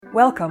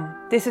Welcome.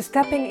 This is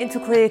Tapping into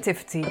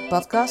Creativity, A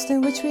podcast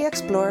in which we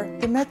explore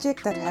the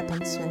magic that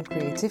happens when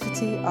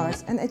creativity,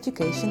 art and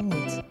education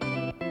meet.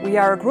 We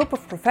are a group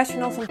of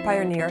professionals and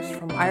pioneers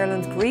from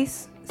Ireland,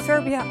 Greece,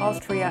 Serbia,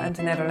 Austria and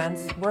the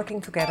Netherlands working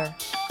together.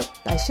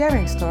 By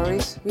sharing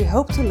stories, we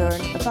hope to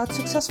learn about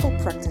successful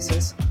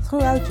practices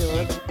throughout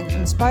Europe and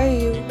inspire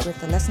you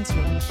with the lessons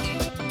learned.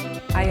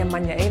 I am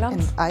Manja Eland.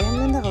 And I am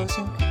Linda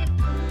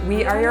Roosink.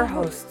 We are your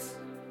hosts.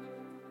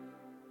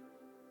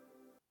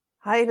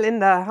 Hi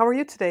Linda, how are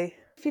you today?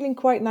 Feeling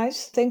quite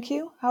nice, thank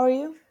you. How are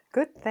you?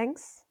 Good,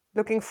 thanks.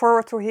 Looking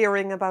forward to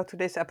hearing about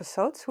today's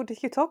episodes. Who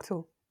did you talk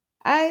to?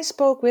 I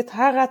spoke with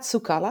Hara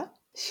Tsoukala.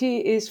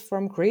 She is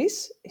from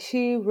Greece.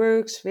 She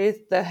works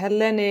with the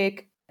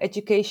Hellenic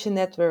Education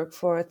Network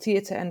for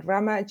Theatre and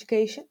Drama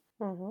Education.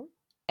 Mm-hmm.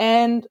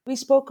 And we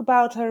spoke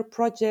about her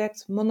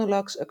project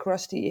Monologues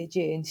Across the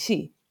Aegean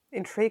Sea.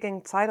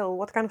 Intriguing title.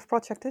 What kind of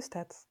project is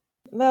that?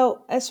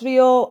 Well, as we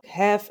all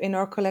have in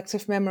our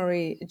collective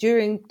memory,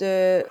 during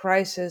the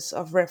crisis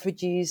of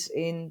refugees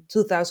in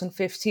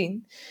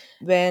 2015,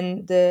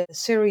 when the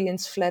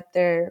Syrians fled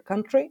their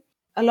country,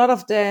 a lot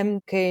of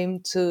them came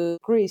to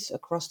Greece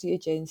across the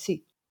Aegean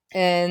Sea.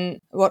 And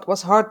what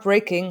was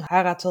heartbreaking,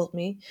 Hara told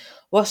me,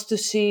 was to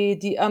see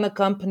the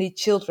unaccompanied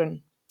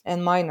children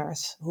and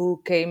minors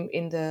who came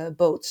in the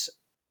boats.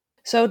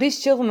 So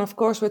these children, of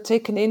course, were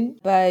taken in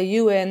by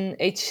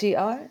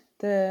UNHCR,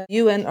 the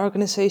UN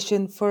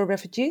Organization for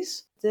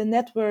Refugees. The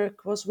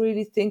network was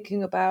really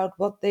thinking about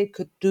what they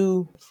could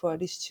do for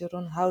these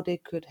children, how they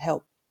could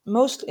help.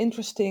 Most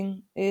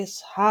interesting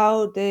is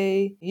how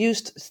they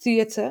used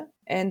theater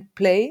and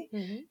play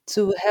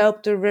to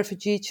help the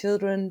refugee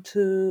children,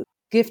 to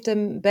give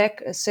them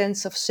back a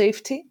sense of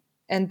safety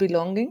and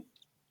belonging.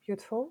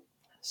 Beautiful.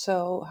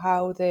 So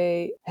how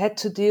they had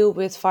to deal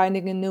with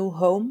finding a new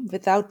home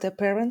without their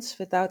parents,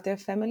 without their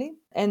family.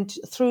 And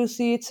through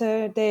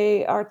theater,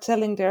 they are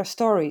telling their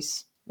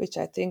stories, which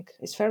I think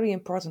is very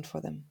important for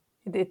them.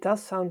 It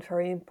does sound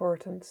very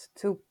important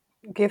to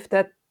give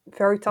that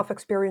very tough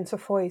experience a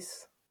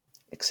voice.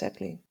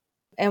 Exactly.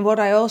 And what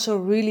I also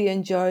really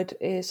enjoyed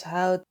is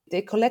how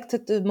they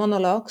collected the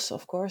monologues,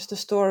 of course, the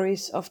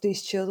stories of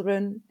these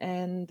children,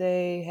 and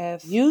they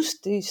have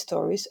used these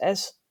stories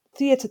as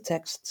theater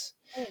texts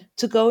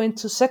to go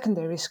into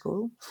secondary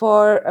school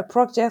for a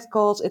project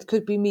called It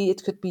Could Be Me,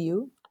 It Could Be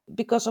You.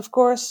 Because, of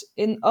course,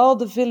 in all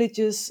the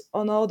villages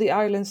on all the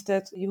islands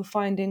that you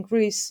find in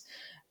Greece,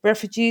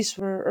 refugees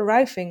were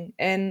arriving.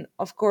 And,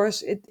 of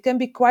course, it can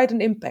be quite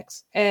an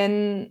impact.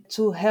 And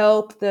to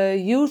help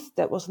the youth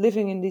that was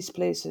living in these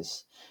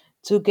places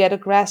to get a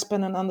grasp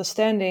and an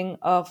understanding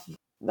of,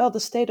 well, the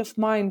state of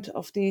mind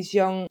of these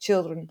young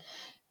children.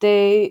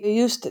 They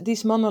used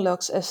these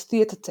monologues as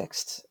theater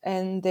texts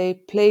and they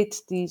played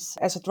these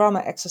as a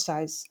drama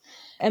exercise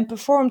and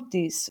performed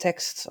these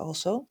texts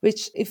also,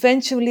 which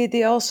eventually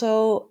they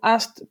also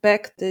asked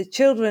back the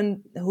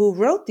children who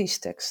wrote these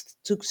texts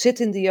to sit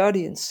in the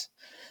audience.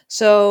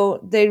 So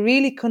they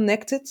really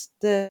connected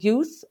the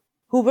youth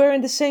who were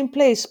in the same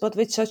place but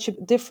with such a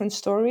different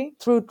story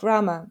through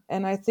drama.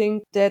 And I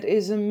think that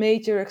is a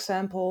major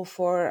example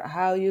for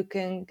how you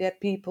can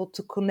get people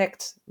to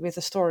connect with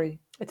a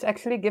story. It's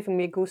actually giving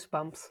me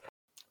goosebumps.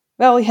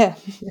 Well, yeah,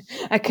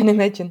 I can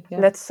imagine. Yeah.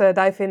 Let's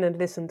dive in and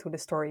listen to the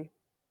story.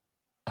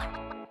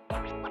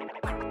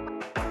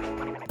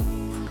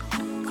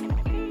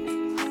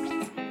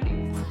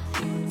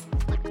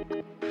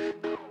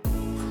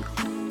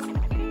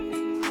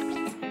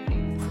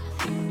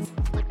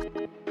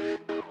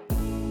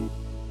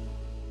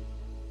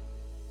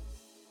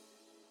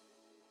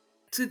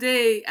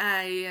 Today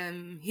I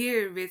am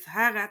here with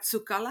Hara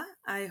Tsoukala.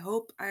 I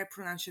hope I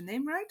pronounce your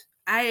name right.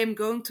 I am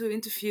going to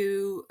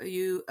interview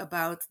you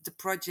about the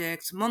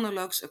project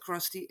Monologues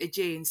Across the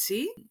Aegean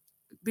Sea.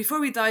 Before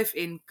we dive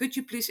in, could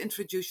you please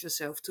introduce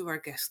yourself to our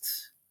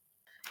guests?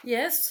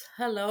 Yes,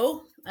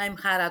 hello. I'm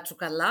Hara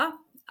Tsoukala.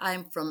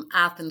 I'm from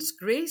Athens,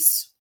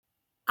 Greece.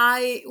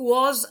 I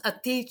was a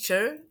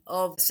teacher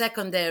of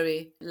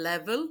secondary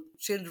level,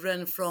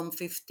 children from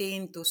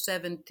 15 to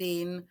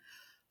 17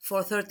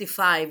 for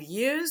 35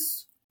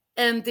 years.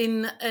 And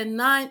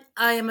I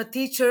am a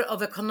teacher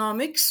of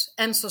economics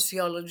and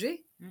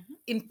sociology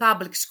in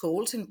public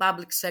schools, in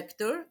public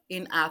sector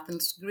in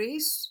Athens,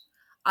 Greece.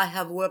 I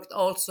have worked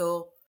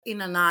also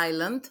in an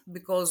island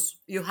because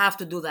you have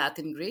to do that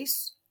in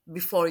Greece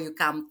before you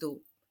come to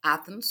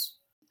Athens.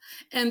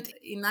 And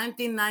in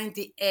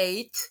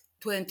 1998,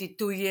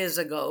 22 years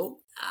ago,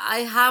 I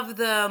have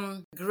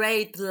the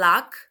great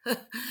luck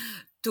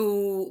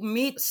to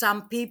meet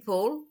some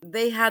people.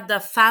 They had a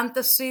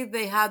fantasy,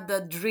 they had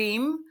a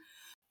dream,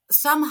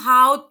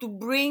 somehow to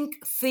bring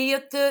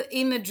theater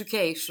in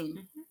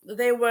education.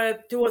 There were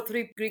 2 or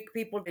 3 Greek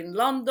people in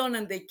London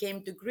and they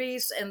came to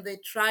Greece and they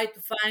tried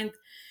to find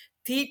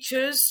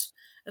teachers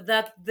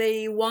that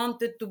they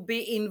wanted to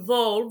be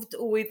involved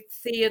with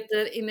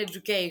theater in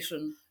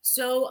education.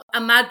 So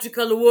a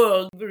magical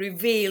world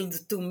revealed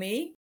to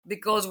me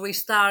because we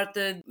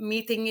started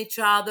meeting each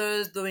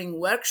other, doing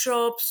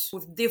workshops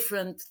with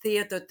different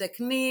theater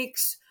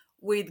techniques,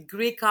 with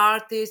Greek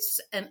artists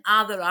and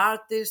other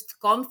artists,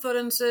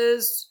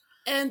 conferences,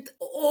 and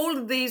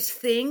all these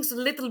things,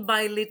 little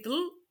by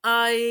little,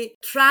 I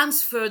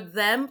transferred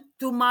them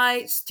to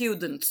my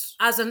students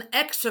as an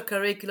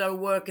extracurricular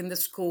work in the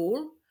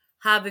school,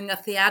 having a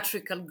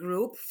theatrical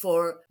group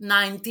for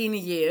 19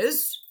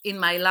 years in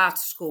my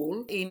last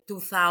school in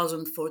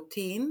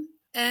 2014.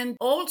 And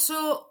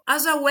also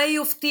as a way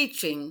of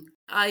teaching.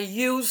 I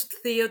used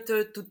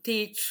theater to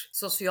teach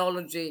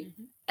sociology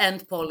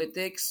and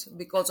politics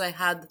because I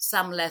had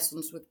some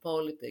lessons with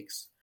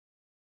politics.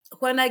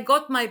 When I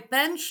got my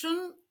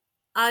pension,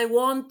 I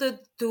wanted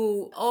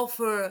to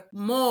offer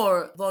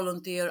more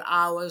volunteer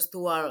hours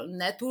to our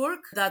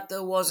network that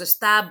was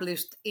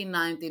established in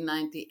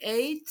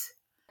 1998.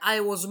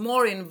 I was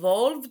more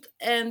involved,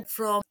 and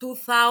from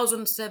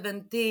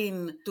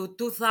 2017 to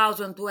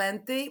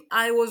 2020,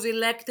 I was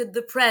elected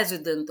the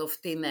president of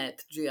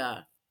TNET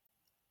GR.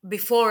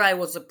 Before I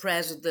was the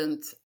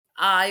president,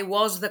 I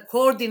was the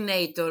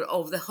coordinator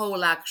of the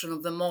whole action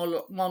of the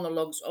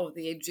monologues of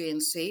the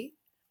Aegean Sea,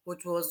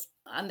 which was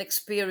an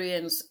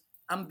experience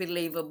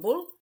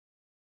unbelievable.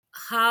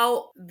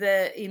 How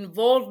the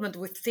involvement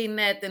with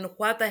TNET and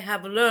what I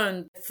have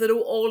learned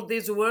through all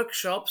these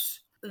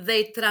workshops,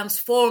 they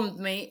transformed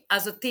me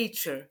as a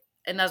teacher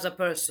and as a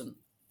person.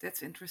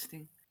 That's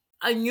interesting.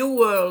 A new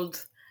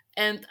world,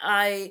 and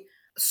I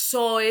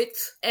saw it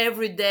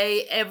every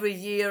day, every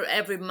year,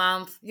 every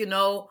month,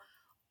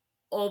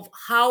 of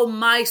how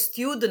my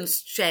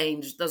students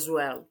changed as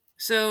well.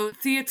 So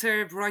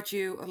theater brought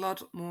you a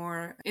lot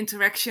more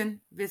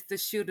interaction with the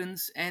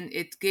students, and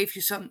it gave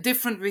you some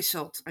different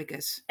results, I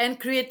guess. And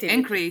creativity.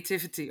 And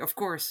creativity, of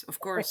course.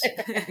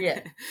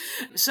 Yeah.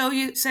 So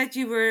you said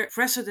you were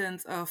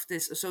president of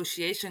this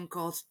association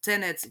called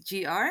TNET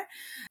GR.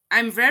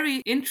 I'm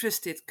very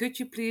interested. Could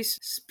you please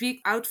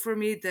speak out for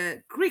me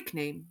the Greek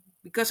name?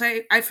 Because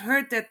I've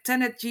heard that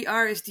TNET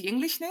GR is the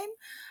English name.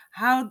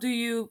 How do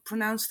you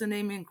pronounce the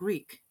name in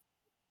Greek?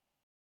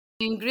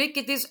 In Greek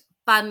it is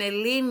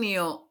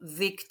Πανελλήνιο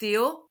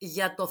Δίκτυο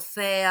για το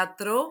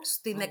Θέατρο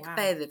στην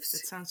Εκπαίδευση.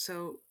 That sounds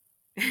so...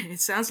 It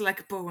sounds like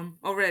a poem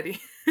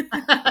already.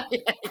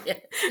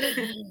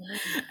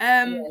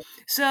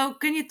 So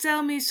can you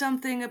tell me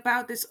something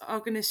about this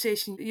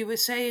organization? You were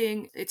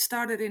saying it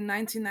started in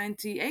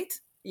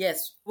 1998?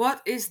 Yes.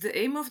 What is the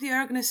aim of the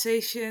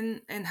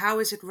organization and how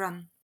is it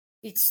run?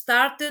 It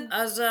started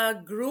as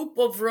a group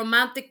of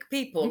romantic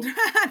people.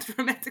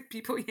 Romantic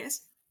people,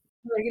 yes.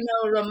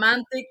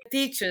 Romantic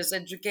teachers,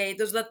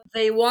 educators, that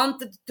they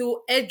wanted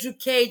to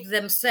educate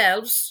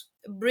themselves,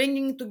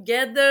 bringing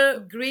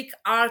together Greek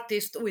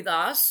artists with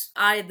us,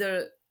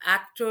 either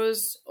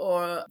actors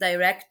or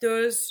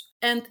directors.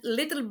 And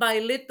little by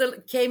little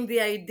came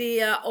the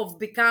idea of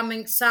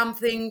becoming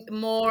something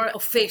more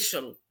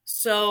official.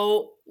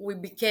 So we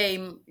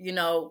became,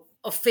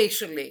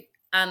 officially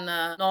a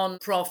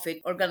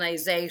non-profit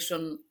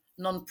organization,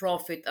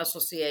 non-profit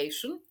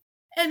association.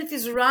 And it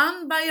is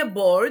run by a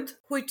board,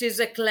 which is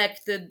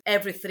elected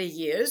every 3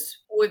 years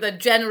with a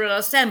general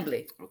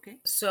assembly. Okay.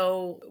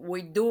 So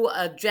we do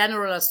a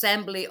general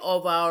assembly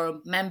of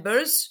our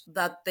members,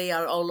 that they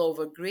are all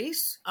over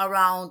Greece,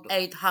 around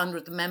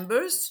 800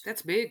 members.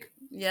 That's big.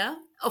 Yeah.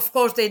 Of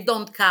course, they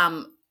don't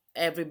come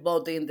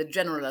everybody in the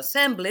general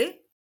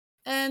assembly,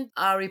 and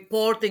our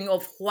reporting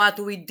of what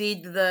we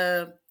did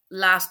the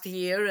last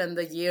year and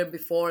the year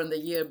before and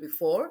the year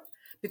before,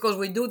 because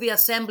we do the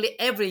assembly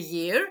every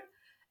year.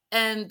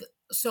 And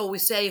so we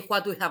say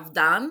what we have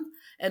done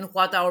and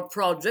what our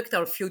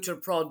future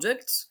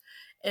projects,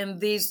 and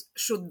these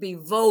should be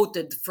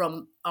voted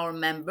from our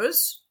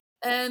members.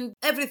 And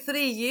every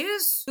 3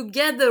 years,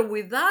 together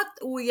with that,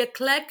 we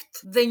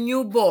elect the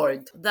new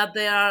board, that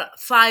there are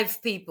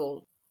 5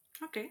 people.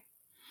 Okay.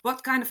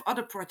 What kind of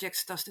other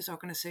projects does this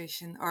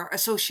organization, or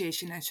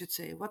association, I should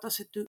say, what does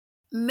it do?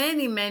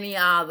 Many, many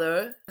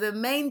other. The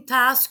main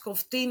task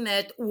of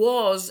TNET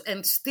was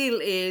and still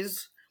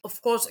is, of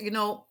course,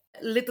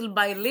 little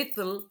by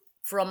little,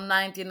 from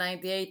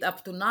 1998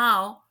 up to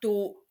now,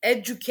 to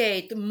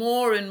educate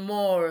more and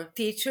more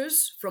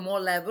teachers from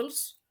all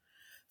levels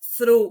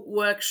through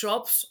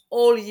workshops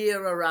all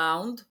year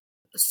around.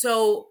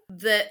 So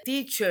the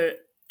teacher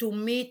to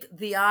meet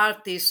the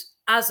artist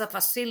as a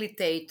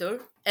facilitator,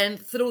 and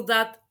through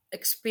that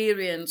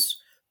experience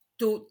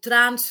to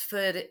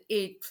transfer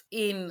it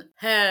in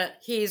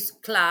his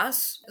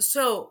class.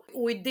 So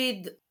we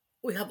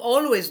have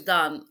always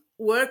done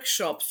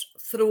workshops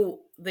through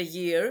the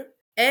year.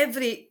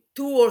 Every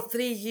 2 or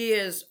 3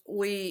 years,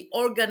 we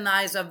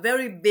organize a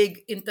very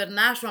big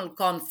international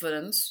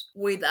conference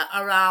with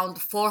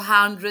around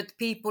 400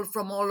 people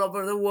from all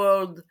over the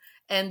world,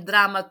 and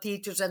drama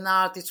teachers and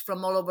artists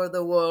from all over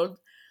the world,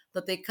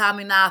 that they come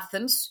in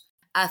Athens,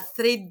 a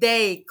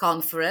 3-day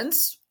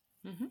conference.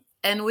 Mm-hmm.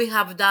 And we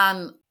have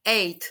done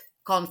 8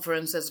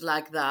 conferences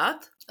like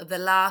that. The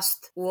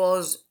last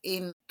was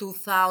in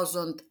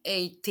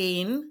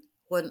 2018,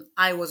 when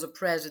I was a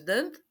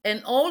president.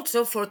 And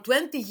also for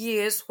 20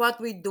 years, what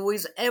we do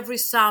is every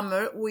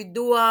summer we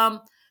do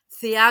a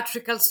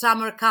theatrical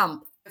summer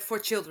camp. For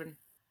children?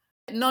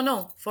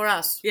 No, for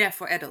us. Yeah,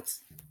 for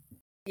adults.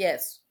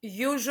 Yes.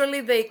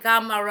 Usually they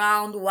come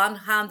around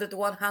 100,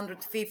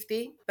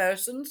 150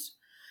 persons,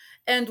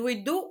 and we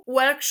do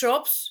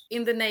workshops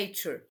in the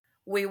nature.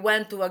 We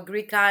went to a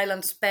Greek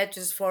island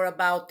patches for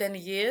about 10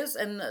 years,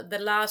 and the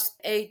last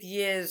 8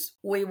 years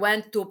we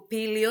went to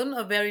Pelion,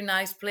 a very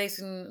nice place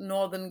in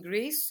northern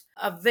Greece,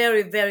 a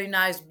very, very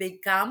nice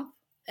big camp.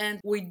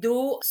 And we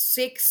do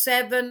 6,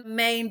 7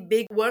 main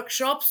big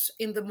workshops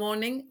in the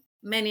morning,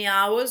 many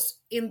hours.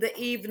 In the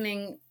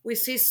evening, we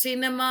see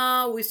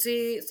cinema, we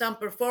see some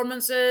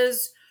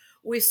performances,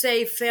 we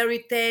say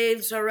fairy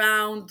tales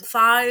around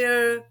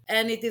fire,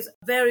 and it is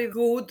very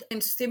good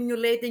and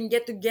stimulating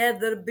get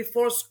together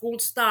before school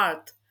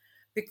start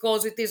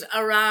because it is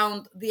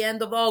around the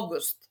end of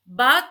August.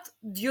 But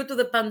due to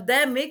the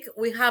pandemic,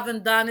 we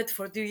haven't done it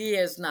for 2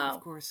 years Of now.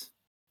 course.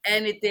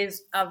 And it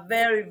is a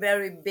very,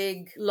 very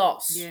big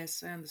loss.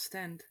 Yes, I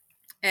understand.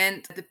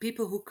 And the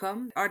people who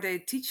come, are they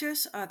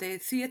teachers? Are they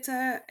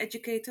theater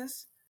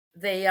educators?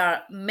 They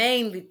are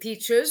mainly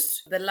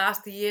teachers. The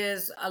last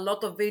years, a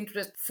lot of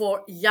interest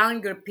for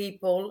younger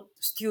people,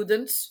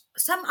 students,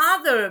 some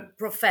other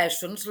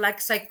professions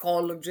like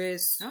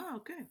psychologists, Oh,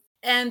 okay.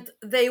 and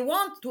they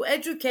want to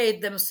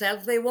educate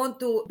themselves. They want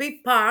to be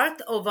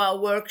part of a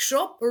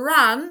workshop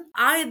run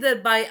either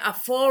by a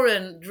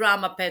foreign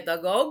drama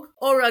pedagogue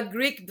or a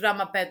Greek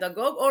drama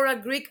pedagogue or a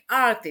Greek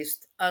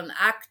artist, an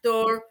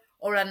actor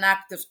or an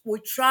actress. We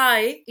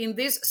try in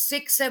these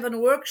 6,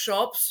 7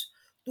 workshops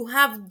to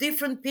have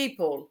different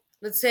people.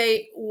 Let's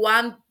say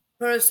one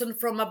person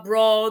from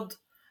abroad,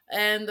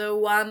 and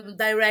one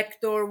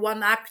director,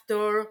 one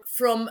actor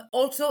from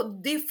also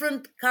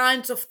different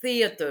kinds of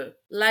theater,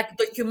 like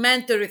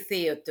documentary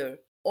theater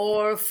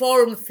or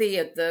forum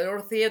theater or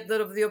theater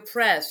of the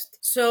oppressed.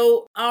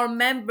 So our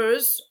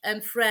members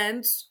and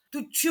friends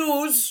to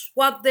choose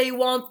what they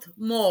want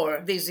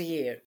more this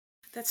year.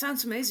 That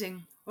sounds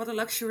amazing. What a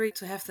luxury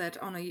to have that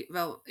on a,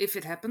 well, if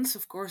it happens,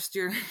 of course,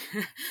 during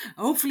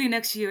hopefully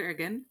next year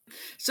again.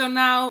 So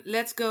now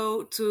let's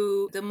go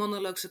to the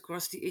monologues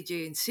across the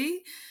Aegean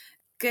Sea.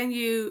 Can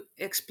you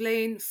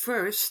explain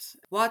first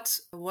what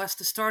was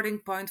the starting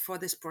point for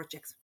this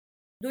project?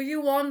 Do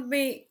you want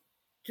me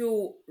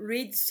to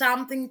read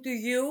something to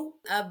you?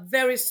 A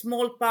very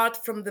small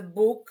part from the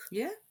book.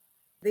 Yeah?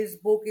 This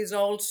book is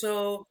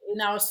also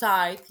in our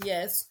site,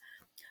 yes,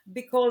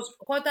 because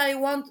what I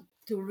want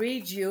to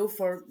read you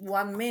for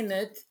 1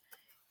 minute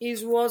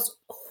is was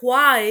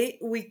why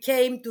we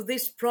came to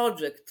this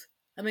project.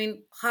 I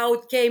mean, how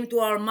it came to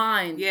our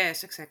mind.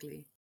 Yes,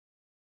 exactly.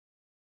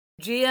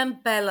 Aegean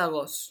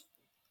Pelagos,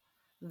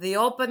 the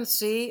open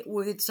sea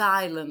with its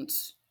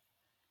islands,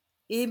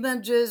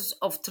 images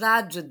of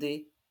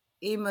tragedy,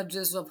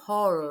 images of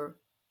horror,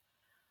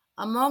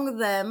 among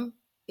them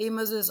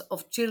images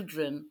of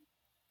children,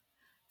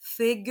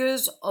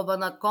 figures of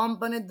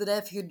unaccompanied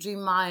refugee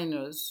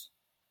minors.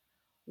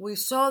 We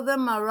saw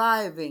them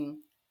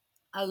arriving,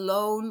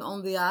 alone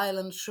on the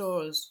island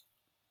shores,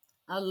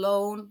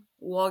 alone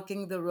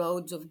walking the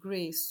roads of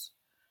Greece,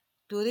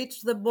 to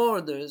reach the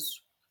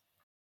borders.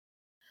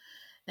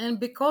 And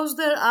because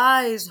their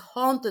eyes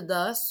haunted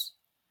us,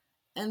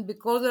 and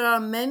because there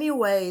are many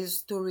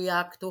ways to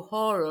react to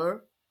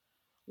horror,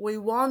 we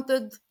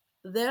wanted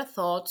their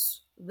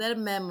thoughts, their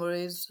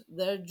memories,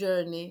 their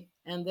journey,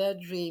 and their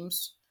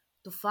dreams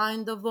to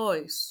find a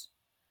voice.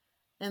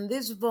 And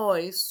this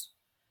voice,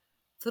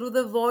 through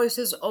the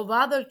voices of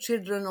other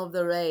children of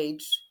their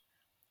age,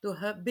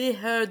 to be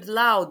heard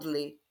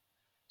loudly,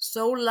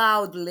 so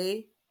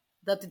loudly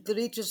that it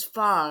reaches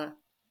far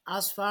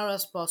as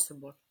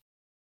possible.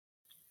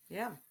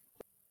 Yeah.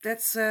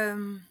 That's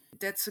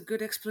a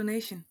good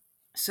explanation.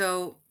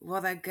 So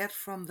what I get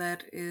from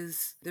that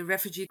is the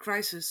refugee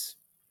crisis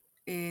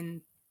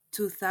in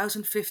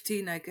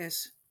 2015, I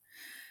guess,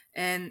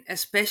 and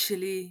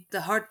especially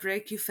the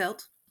heartbreak you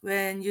felt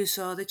when you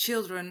saw the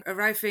children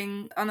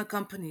arriving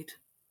unaccompanied.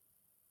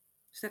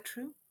 Is that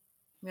true?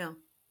 Yeah.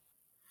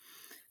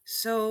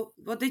 So,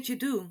 what did you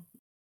do?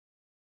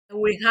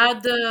 We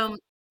had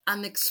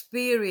an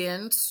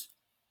experience,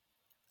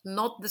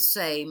 not the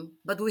same,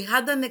 but we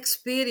had an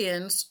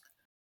experience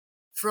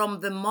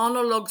from the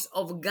monologues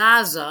of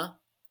Gaza,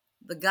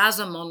 the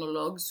Gaza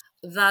monologues,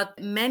 that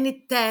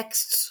many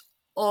texts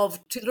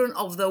of children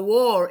of the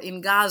war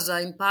in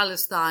Gaza, in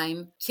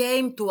Palestine,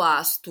 came to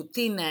us, to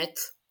TNET,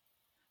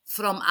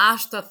 from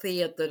Ashta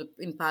Theatre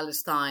in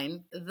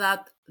Palestine,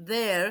 that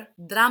there,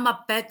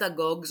 drama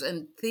pedagogues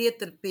and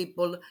theatre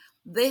people,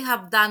 they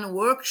have done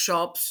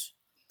workshops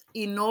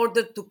in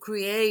order to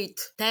create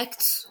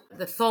texts,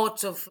 the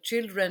thoughts of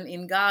children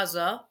in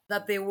Gaza,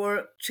 that they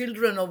were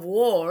children of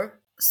war,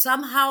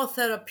 somehow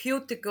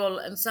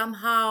therapeutical and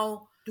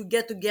somehow to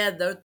get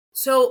together.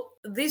 So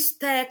these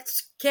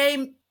texts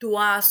came to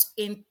us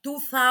in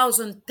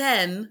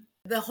 2010.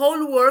 The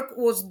whole work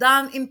was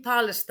done in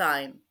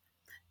Palestine,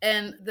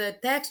 and the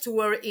texts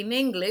were in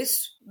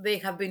English. They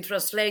have been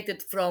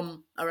translated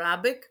from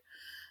Arabic,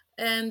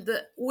 and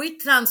we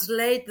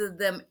translated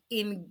them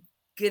in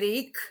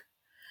Greek.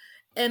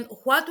 And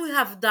what we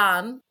have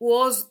done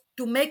was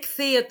to make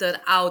theater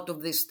out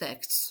of these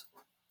texts.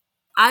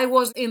 I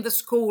was in the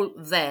school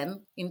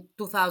then, in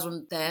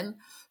 2010,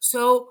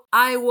 so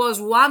I was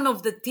one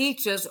of the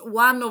teachers,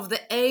 one of the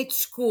 8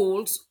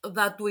 schools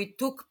that we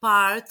took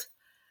part,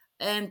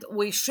 and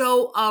we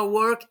show our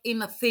work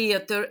in a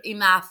theater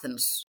in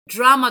Athens,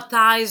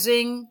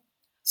 dramatizing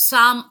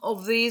some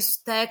of these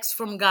texts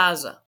from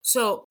Gaza.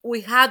 So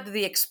we had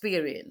the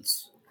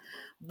experience.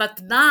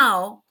 But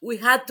now we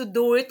had to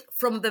do it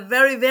from the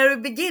very, very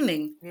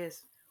beginning.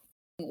 Yes.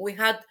 We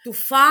had to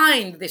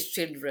find these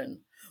children.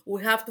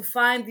 We have to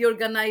find the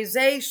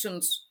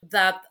organizations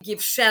that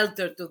give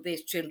shelter to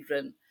these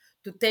children,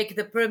 to take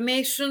the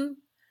permission.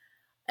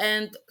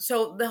 And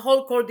so the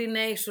whole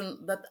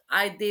coordination that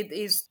I did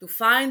is to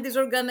find this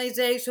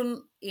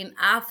organization in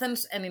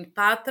Athens and in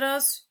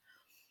Patras,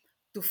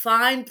 to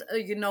find,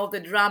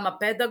 the drama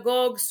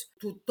pedagogues,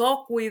 to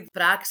talk with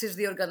Praxis,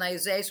 the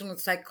organization, with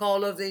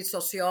psychologists,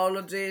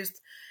 sociologists,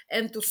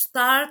 and to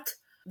start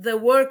the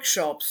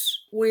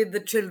workshops with the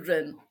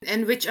children.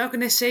 And which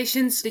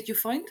organizations did you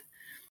find?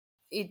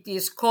 It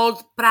is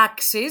called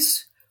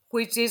Praxis,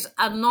 which is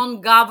a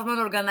non-government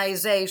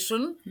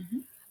organization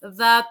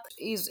that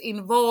is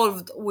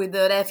involved with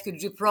the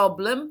refugee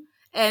problem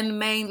and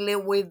mainly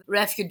with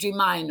refugee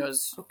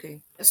minors. Okay.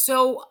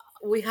 So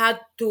we had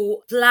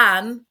to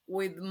plan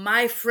with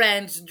my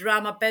friends,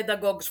 drama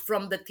pedagogues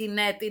from the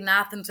TNET in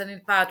Athens and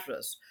in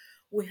Patras.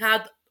 We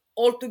had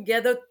all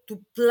together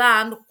to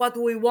plan what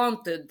we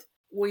wanted.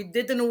 We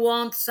didn't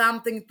want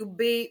something to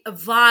be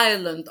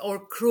violent or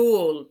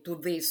cruel to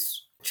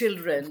these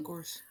children, Of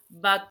course.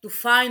 but to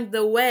find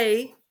the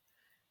way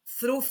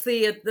through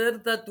theater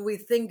that we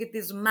think it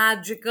is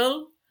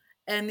magical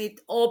and it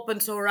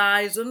opens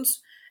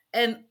horizons,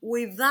 and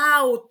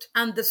without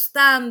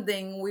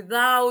understanding,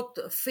 without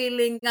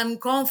feeling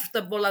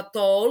uncomfortable at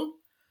all,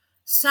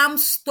 some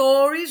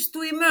stories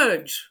to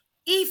emerge.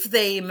 If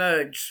they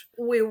emerge,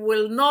 we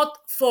will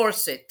not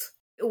force it.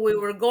 We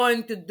were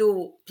going to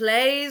do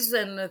plays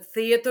and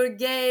theater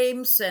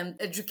games and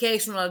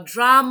educational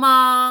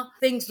drama,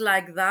 things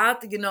like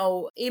that,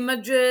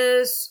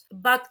 images,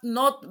 but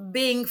not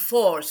being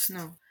forced.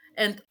 No.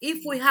 And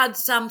if we had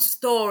some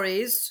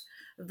stories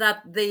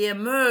that they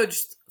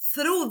emerged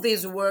through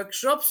these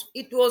workshops,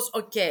 it was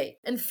okay.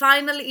 And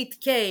finally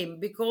it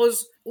came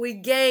because we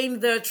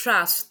gained their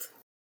trust.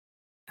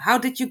 How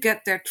did you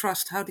get their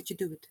trust? How did you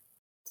do it?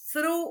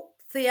 Through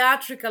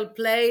theatrical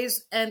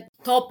plays and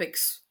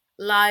topics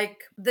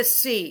like the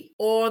sea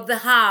or the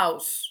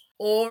house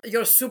or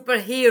your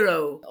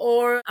superhero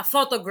or a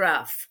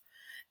photograph.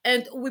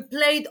 And we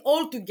played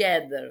all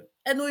together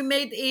and we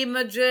made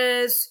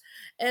images.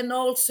 And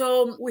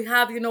also we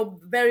have,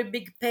 very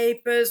big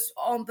papers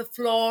on the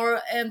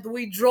floor and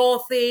we draw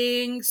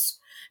things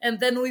and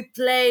then we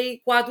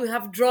play what we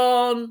have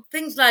drawn,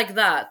 things like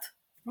that.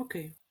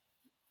 Okay.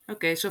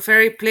 Okay, so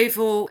very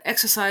playful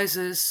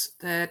exercises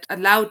that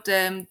allowed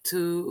them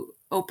to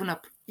open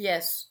up.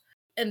 Yes.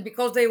 And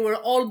because they were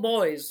all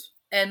boys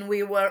and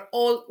we were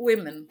all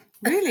women.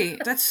 Really?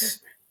 That's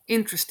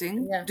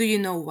interesting. Yeah. Do you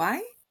know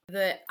why?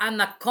 The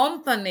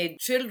unaccompanied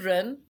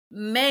children,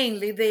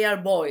 mainly they are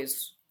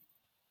boys.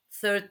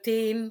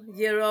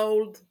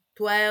 13-year-old,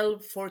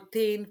 12,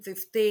 14,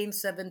 15,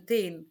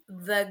 17.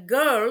 The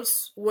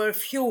girls were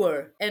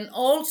fewer. And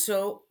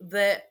also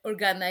the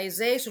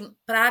organization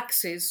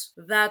Praxis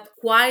that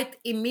quite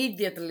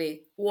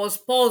immediately was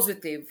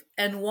positive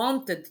and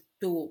wanted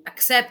to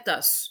accept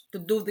us to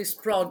do this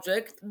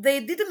project, they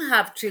didn't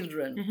have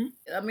children.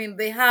 I mean,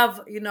 they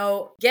have,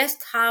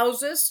 guest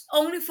houses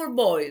only for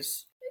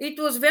boys. It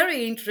was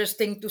very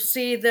interesting to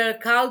see their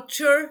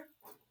culture,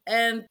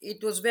 and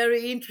it was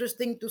very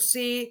interesting to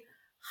see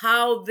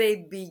how they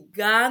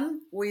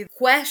began with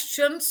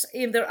questions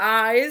in their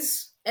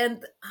eyes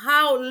and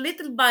how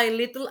little by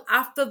little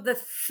after the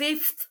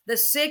 5th, the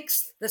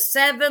 6th, the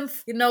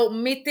 7th,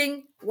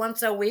 meeting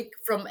once a week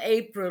from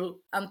April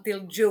until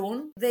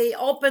June, they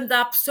opened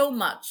up so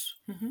much.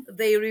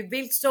 They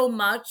revealed so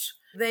much.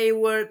 They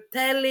were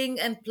telling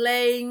and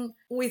playing.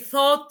 We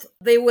thought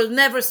they will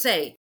never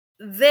say.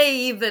 They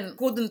even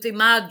couldn't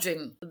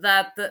imagine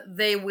that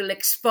they will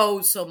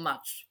expose so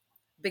much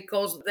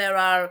because there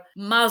are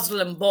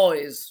Muslim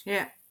boys.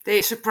 Yeah,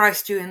 they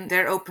surprised you in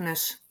their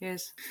openness.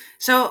 Yes.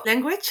 So,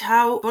 language,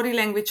 how body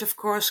language, of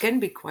course,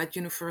 can be quite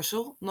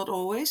universal, not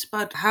always,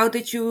 but how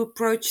did you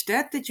approach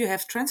that? Did you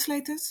have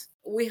translators?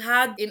 We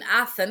had in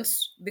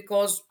Athens,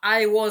 because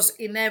I was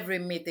in every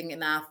meeting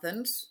in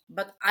Athens,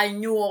 but I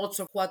knew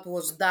also what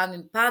was done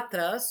in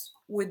Patras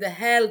with the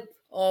help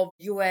of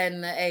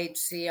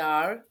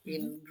UNHCR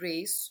in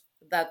Greece,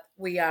 that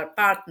we are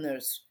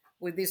partners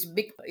with this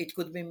big, it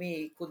could be me,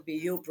 it could be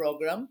you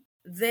program.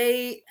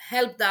 They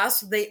helped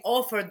us, they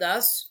offered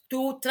us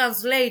 2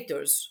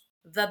 translators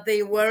that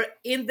they were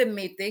in the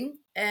meeting,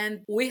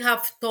 and we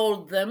have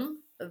told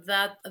them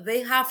that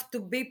they have to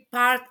be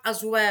part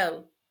as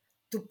well,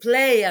 to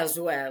play as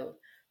well,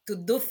 to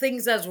do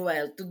things as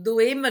well, to do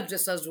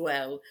images as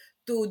well,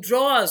 to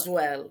draw as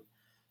well.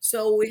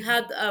 So we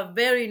had a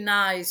very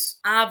nice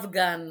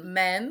Afghan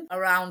man,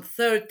 around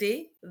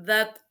 30,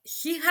 that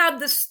he had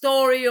the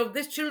story of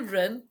these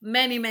children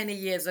many, many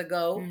years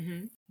ago,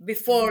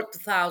 before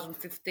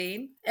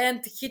 2015,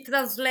 and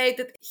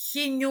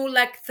he knew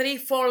like 3,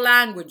 4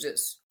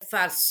 languages: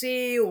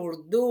 Farsi,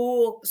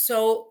 Urdu.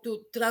 So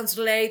to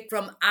translate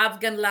from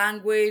Afghan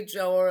language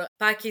or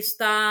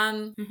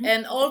Pakistan.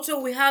 And also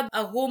we had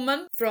a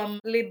woman from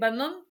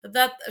Lebanon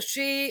that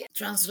she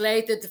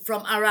translated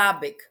from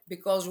Arabic,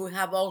 because we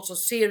have also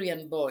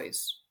Syrian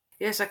boys.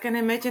 Yes, I can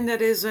imagine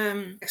that is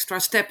extra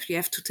step you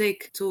have to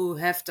take to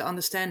have the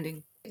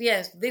understanding.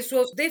 Yes, this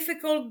was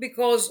difficult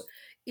because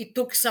it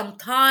took some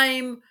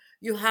time.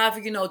 You have,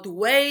 to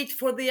wait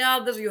for the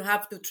others, you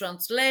have to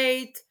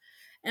translate.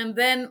 And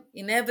then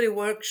in every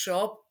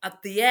workshop,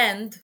 at the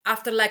end,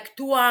 after like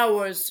 2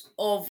 hours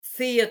of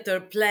theater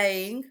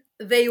playing,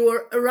 they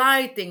were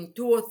writing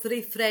 2 or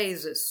 3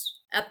 phrases.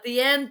 At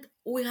the end,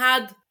 we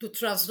had to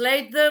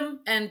translate them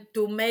and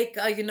to make,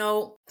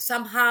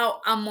 somehow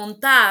a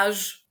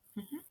montage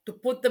to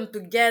put them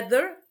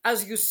together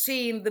as you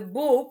see in the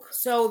book,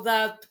 so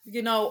that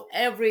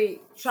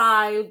every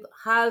child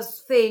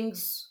has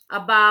things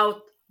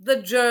about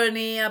the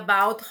journey,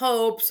 about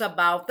hopes,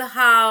 about the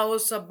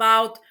house,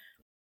 about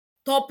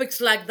topics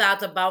like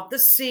that, about the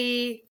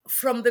sea.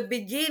 From the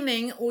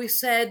beginning we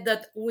said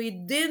that we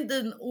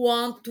didn't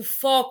want to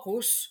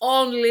focus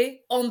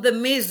only on the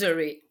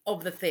misery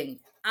of the thing,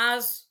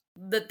 as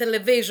the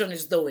television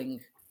is doing,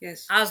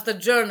 Yes. as the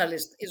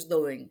journalist is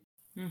doing,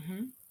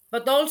 Mm-hmm.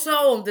 but also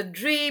on the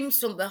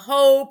dreams, on the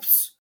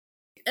hopes.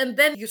 And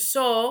then you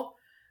saw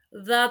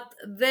that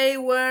they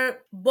were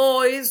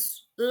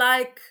boys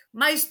like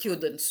my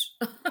students.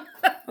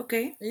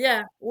 Okay.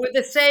 Yeah, with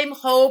the same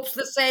hopes,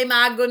 the same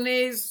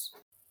agonies.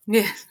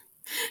 Yes.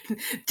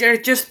 They're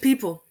just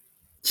people.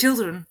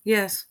 Children.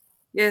 Yes.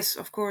 Yes,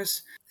 of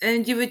course.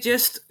 And you were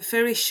just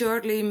very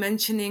shortly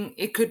mentioning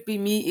it could be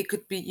me, it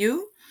could be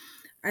you.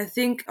 I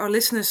think our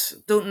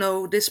listeners don't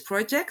know this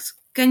project.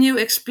 Can you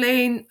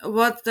explain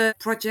what the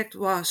project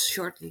was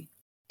shortly?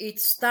 It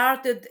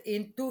started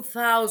in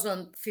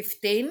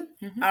 2015,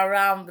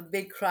 around the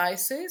big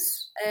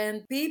crisis,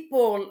 and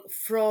people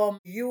from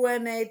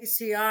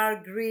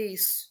UNHCR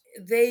Greece,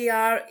 they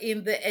are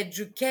in the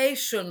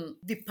education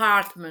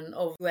department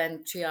of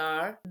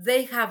UNHCR.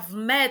 They have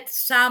met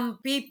some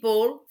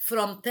people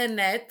from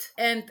Tenet,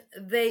 and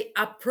they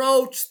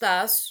approached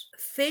us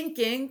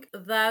thinking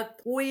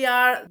that we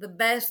are the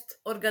best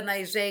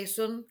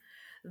organization,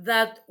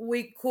 that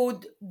we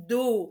could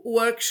do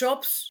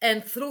workshops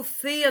and through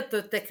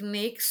theater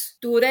techniques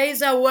to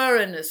raise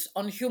awareness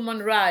on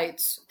human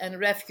rights and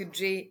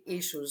refugee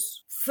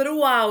issues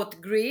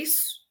throughout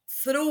Greece,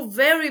 through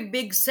very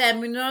big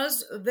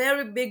seminars,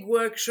 very big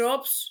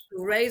workshops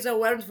to raise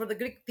awareness for the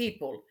Greek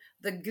people,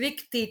 the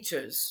Greek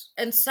teachers.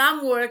 And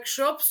some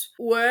workshops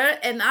were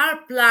and are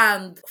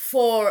planned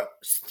for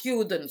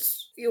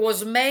students. It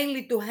was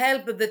mainly to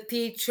help the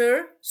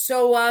teacher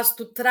so as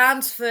to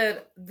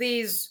transfer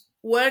these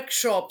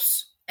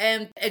workshops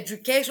and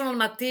educational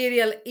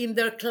material in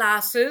their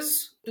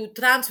classes, to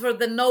transfer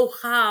the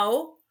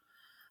know-how.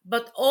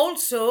 But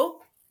also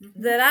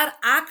there are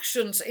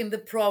actions in the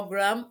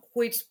program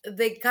which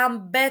they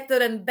come better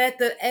and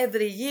better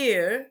every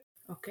year,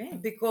 Okay.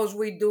 because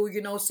we do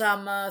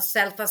some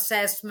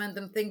self-assessment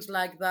and things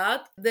like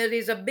that. There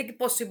is a big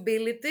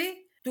possibility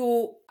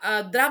to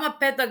a drama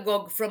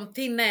pedagogue from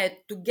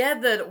TNET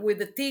together with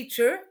the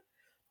teacher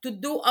to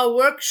do a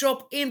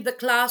workshop in the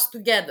class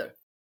together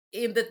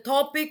in the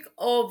topic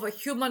of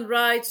human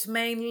rights,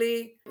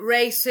 mainly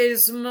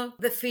racism,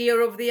 the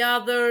fear of the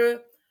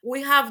other.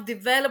 We have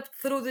developed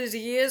through these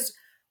years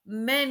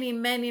many,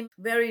 many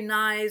very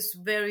nice,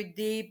 very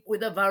deep,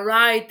 with a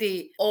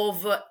variety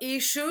of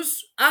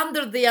issues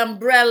under the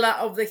umbrella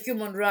of the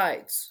human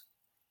rights.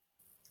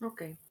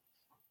 Okay.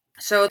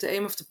 So the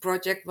aim of the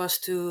project was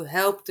to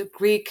help the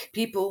Greek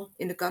people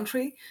in the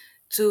country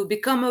to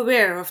become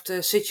aware of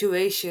the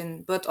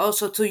situation, but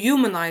also to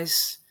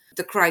humanize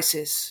the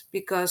crisis.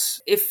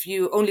 Because if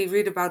you only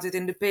read about it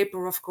in the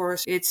paper, of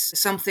course, it's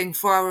something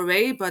far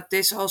away, but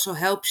this also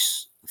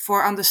helps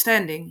for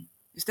understanding.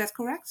 Is that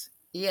correct?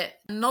 Yeah,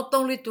 not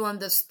only to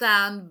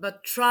understand,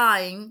 but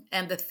trying,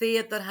 and the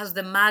theater has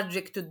the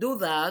magic to do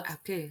that.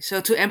 Okay,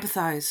 so to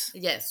empathize.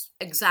 Yes,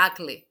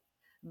 exactly.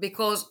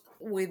 Because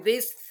with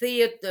these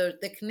theater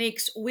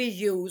techniques we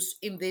use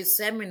in these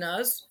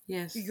seminars,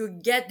 Yes. you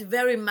get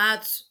very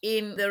much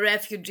in the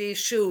refugee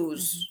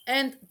shoes,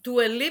 and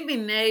to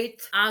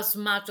eliminate as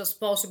much as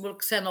possible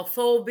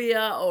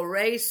xenophobia or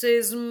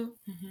racism,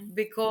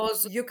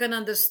 because you can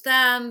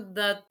understand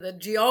that the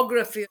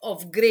geography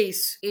of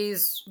Greece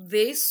is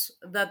this,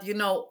 that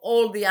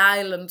all the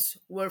islands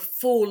were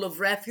full of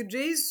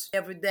refugees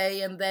every day,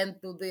 and then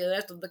to the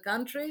rest of the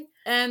country.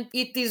 And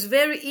it is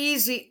very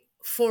easy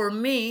for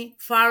me,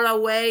 far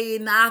away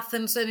in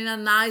Athens and in a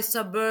nice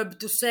suburb,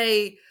 to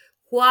say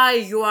why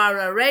you are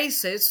a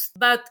racist.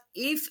 But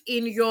if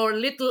in your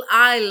little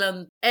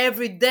island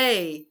every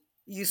day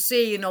you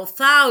see,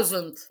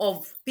 thousands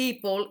of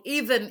people,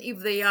 even if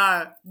they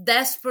are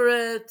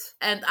desperate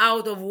and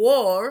out of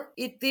war,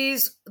 it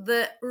is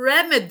the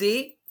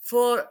remedy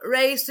for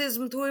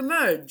racism to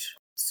emerge.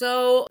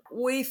 So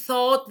we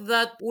thought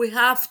that we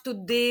have to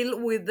deal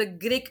with the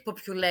Greek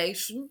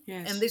population,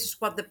 Yes. and this is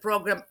what the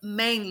program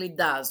mainly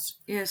does.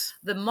 Yes.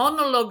 The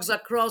monologues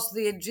across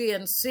the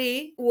Aegean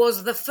Sea was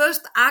the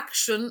first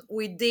action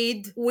we did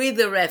with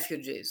the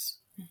refugees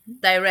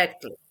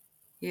directly.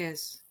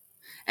 Yes.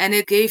 And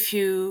it gave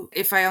you,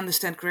 if I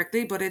understand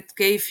correctly, but it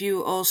gave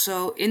you also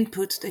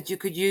input that you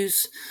could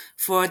use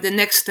for the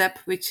next step,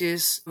 which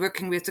is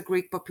working with the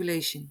Greek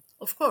population.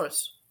 Of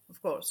course,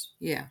 of course.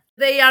 Yeah.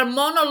 They are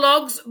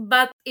monologues,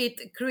 but it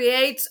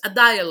creates a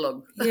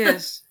dialogue.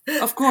 Yes.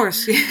 Of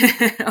course.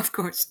 Of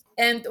course.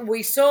 And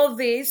we saw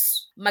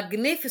this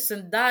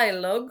magnificent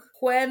dialogue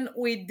when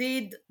we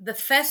did the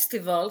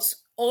festivals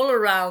all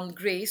around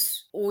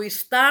Greece. We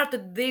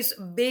started this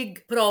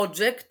big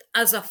project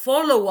as a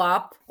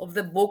follow-up of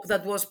the book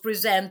that was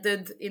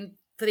presented in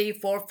 3,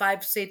 4,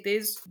 5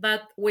 cities.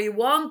 But we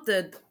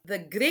wanted the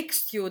Greek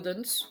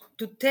students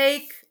to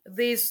take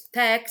these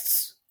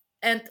texts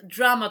and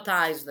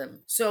dramatize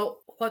them. So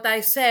what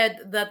I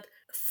said, that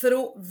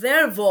through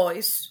their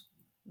voice,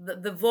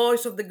 the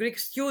voice of the Greek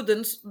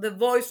students, the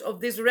voice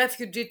of these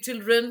refugee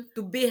children,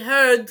 to be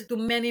heard to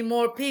many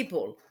more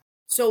people.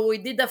 So we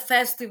did a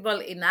festival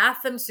in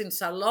Athens, in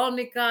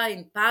Salonika,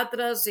 in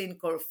Patras, in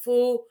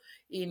Corfu,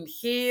 in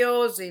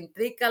Chios, in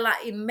Trikala,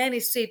 in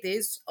many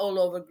cities all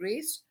over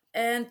Greece.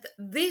 And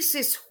this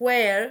is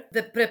where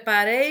the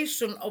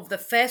preparation of the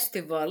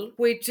festival,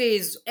 which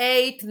is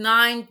 8,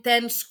 9,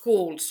 10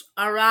 schools,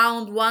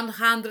 around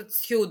 100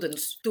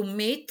 students to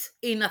meet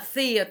in a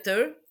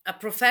theater, a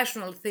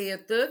professional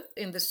theater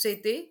in the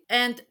city,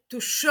 and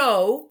to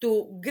show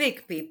to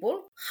Greek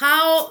people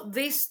how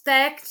these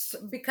texts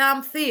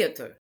become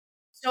theater.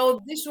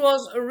 So this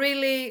was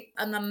really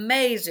an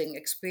amazing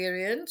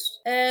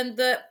experience. And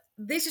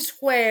this is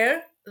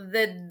where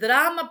the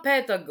drama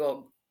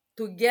pedagogue,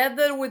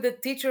 together with the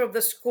teacher of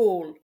the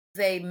school,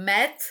 they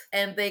met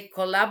and they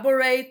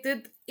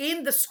collaborated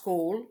in the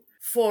school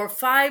for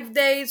 5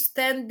 days,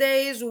 10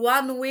 days,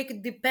 1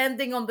 week,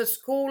 depending on the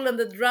school and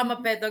the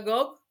drama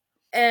pedagogue.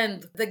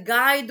 And the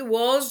guide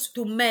was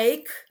to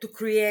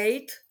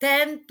create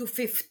 10 to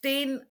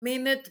 15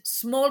 minute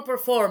small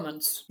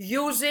performance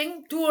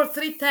using 2 or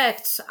 3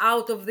 texts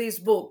out of this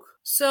book.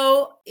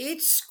 So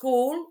each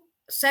school,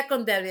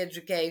 secondary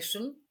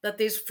education,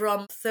 that is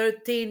from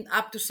 13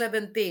 up to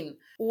 17,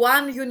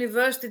 1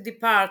 university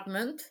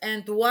department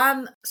and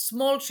 1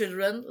 small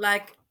children,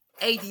 like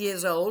 8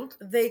 years old,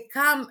 they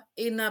come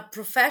in a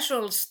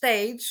professional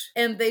stage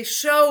and they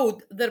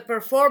showed their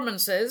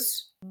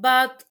performances.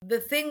 But the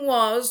thing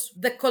was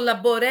the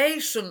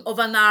collaboration of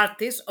an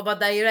artist, of a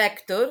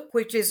director,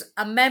 which is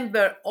a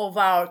member of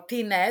our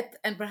TNET,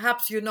 and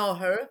perhaps you know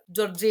her,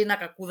 Georgina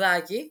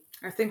Kakoudaki.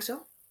 I think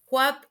so.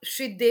 What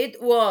she did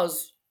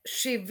was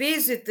she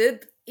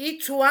visited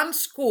each one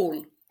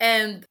school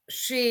and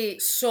she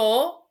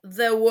saw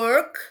the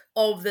work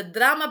of the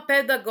drama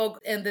pedagogue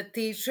and the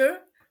teacher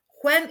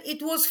when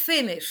it was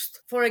finished.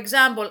 For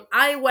example,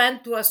 I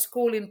went to a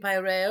school in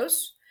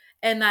Piraeus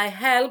and I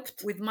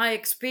helped with my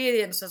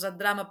experience as a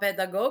drama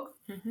pedagogue,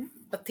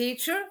 a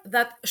teacher,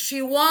 that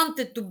she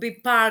wanted to be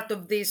part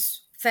of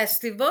this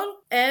festival.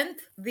 And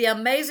the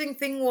amazing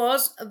thing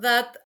was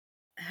that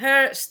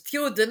her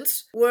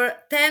students were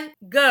 10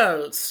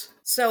 girls.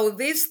 So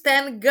these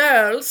 10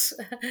 girls,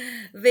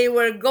 they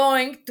were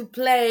going to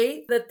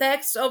play the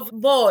texts of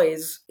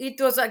boys.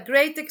 It was a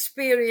great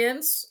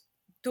experience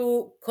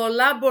to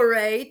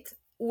collaborate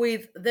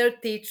with their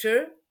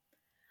teacher.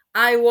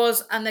 I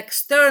was an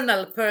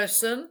external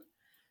person,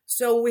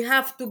 so we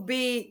have to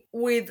be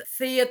with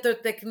theater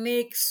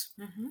techniques.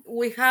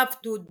 We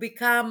have to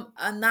become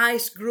a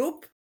nice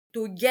group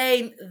to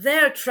gain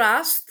their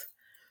trust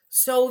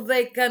so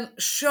they can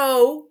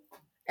show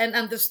and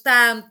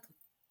understand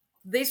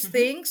these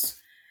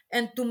things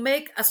and to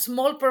make a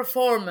small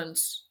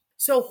performance.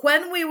 So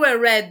when we were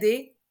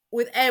ready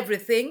with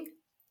everything,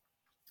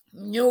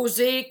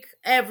 music,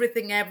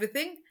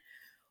 everything,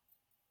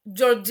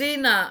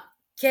 Georgina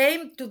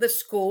came to the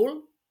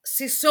school.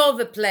 She saw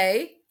the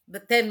play, the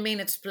 10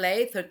 minutes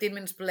play, 13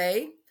 minutes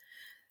play.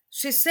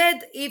 She said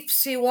if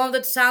she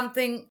wanted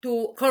something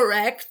to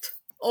correct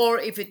or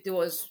if it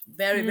was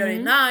very, very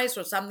nice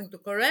or something to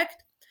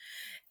correct.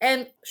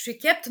 And she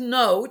kept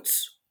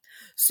notes.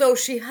 So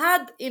she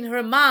had in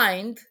her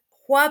mind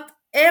what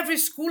every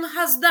school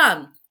has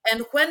done.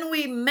 And when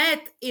we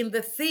met in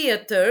the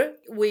theater,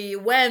 we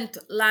went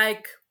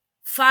like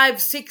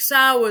 5, 6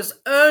 hours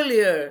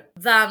earlier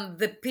than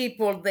the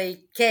people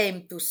they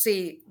came to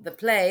see the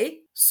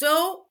play.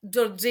 So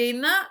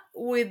Georgina,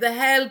 with the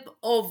help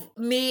of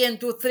me and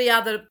 2, 3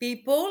 other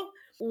people,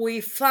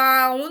 we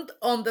found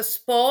on the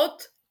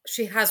spot,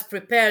 she has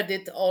prepared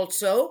it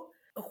also,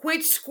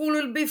 which school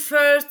will be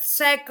first,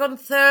 second,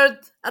 third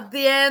at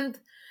the end.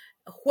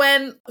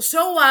 When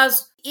so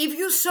as if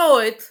you saw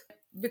it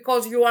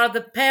because you are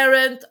the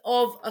parent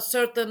of a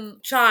certain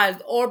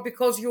child or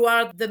because you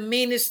are the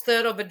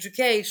minister of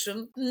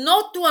education,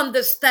 not to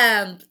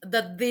understand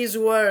that these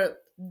were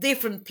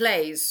different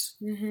plays,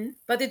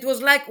 but it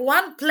was like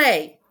one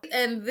play.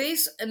 And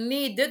this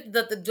needed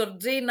that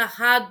Georgina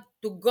had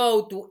to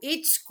go to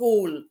each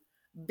school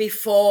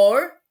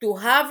before to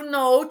have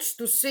notes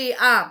to see,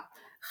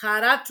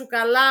 Hara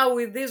Tsoukala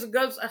with these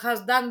girls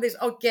has done this.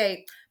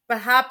 Okay,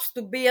 perhaps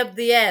to be at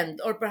the end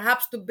or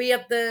perhaps to be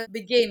at the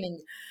beginning,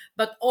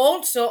 but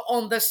also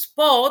on the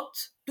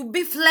spot to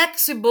be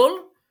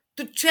flexible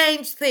to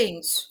change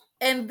things.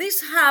 And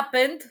this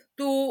happened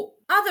to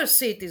other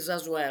cities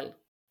as well,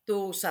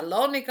 to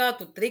Salonika,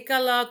 to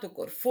Trikala, to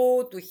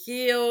Corfu, to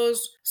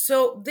Chios.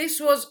 So this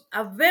was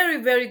a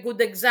very, very good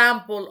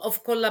example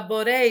of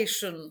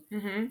collaboration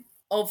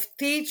of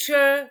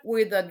teacher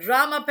with a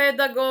drama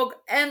pedagogue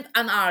and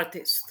an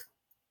artist.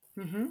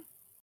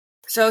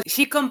 So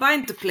she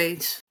combined the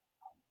plays.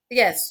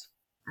 Yes.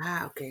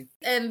 Okay.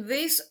 And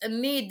this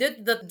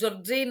needed that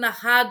Georgina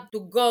had to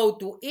go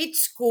to each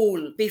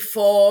school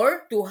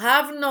before to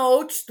have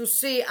notes to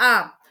see,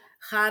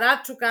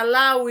 Hara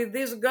Tsoukala with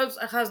these girls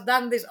has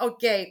done this.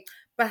 Okay,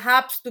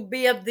 perhaps to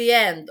be at the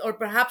end or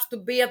perhaps to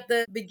be at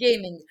the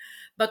beginning,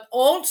 but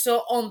also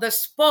on the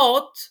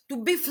spot to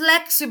be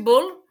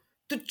flexible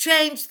to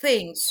change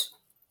things.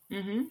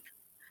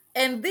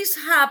 And this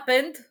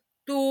happened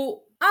to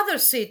other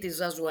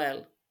cities as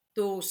well,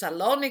 to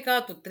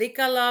Salonika, to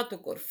Trikala, to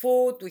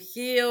Corfu, to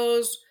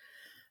Chios.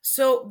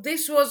 So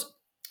this was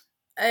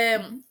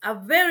a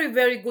very,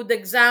 very good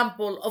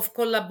example of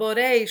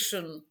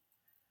collaboration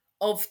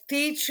of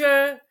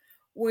teacher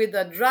with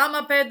a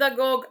drama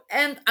pedagogue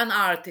and an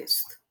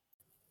artist.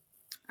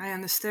 I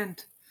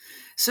understand.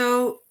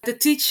 So the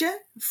teacher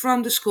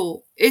from the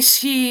school, is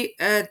she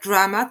a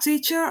drama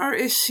teacher or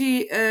is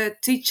she a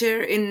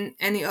teacher in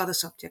any other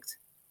subject?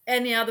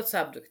 Any other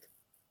subject.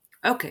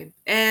 Okay.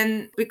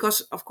 And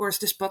because, of course,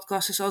 this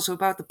podcast is also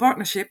about the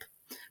partnership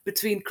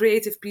between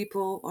creative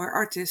people or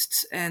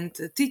artists and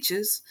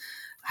teachers,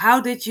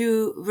 how did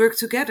you work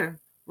together?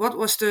 What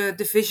was the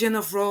division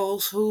of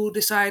roles? Who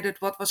decided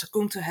what was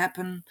going to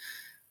happen?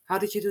 How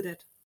did you do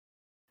that?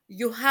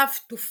 You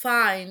have to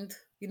find,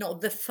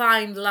 the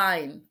fine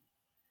line.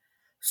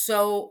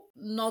 So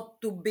not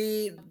to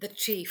be the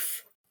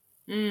chief.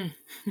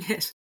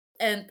 Yes.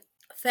 And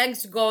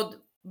thanks God,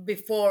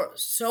 before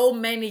so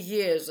many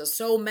years,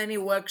 so many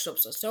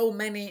workshops, so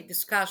many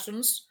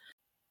discussions,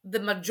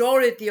 the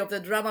majority of the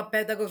drama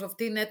pedagogues of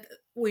TNET,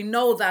 we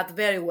know that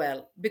very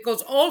well.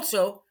 Because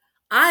also,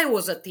 I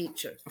was a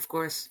teacher. Of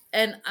course.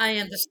 And I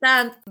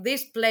understand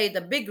this played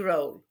a big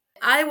role.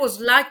 I was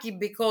lucky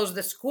because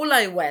the school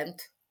I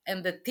went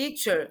and the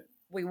teacher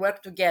we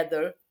worked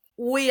together,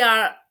 we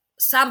are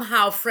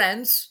somehow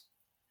friends.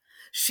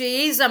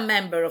 She is a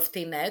member of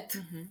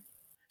TNET.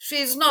 She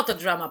is not a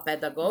drama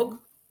pedagogue,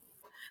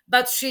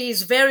 but she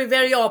is very,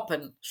 very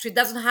open. She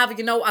doesn't have,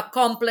 a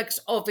complex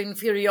of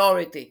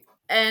inferiority.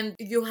 And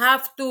you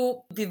have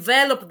to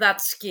develop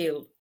that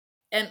skill.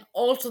 And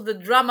also, the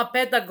drama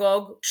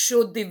pedagogue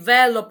should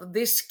develop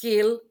this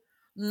skill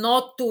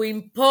not to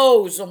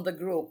impose on the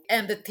group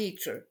and the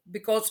teacher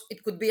because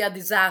it could be a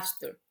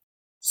disaster.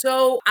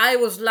 So I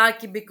was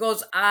lucky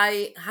because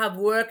I have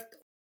worked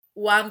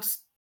once,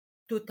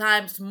 two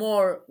times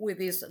more with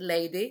this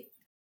lady.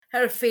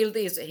 Her field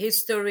is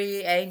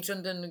history,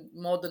 ancient and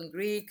modern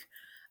Greek.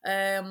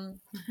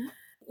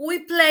 We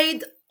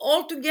played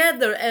all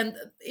together, and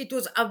it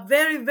was a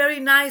very, very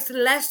nice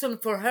lesson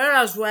for her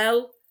as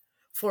well,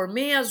 for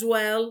me as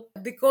well,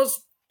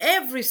 because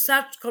every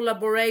such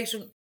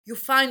collaboration, you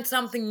find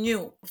something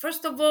new.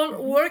 First of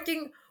all,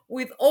 working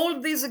with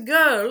all these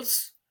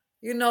girls,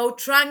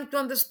 trying to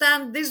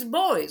understand these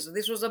boys.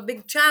 This was a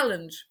big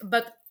challenge.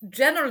 But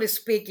generally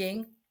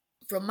speaking,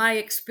 from my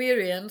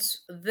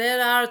experience,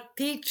 there are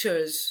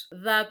teachers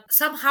that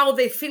somehow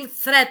they feel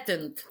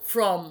threatened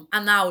from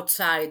an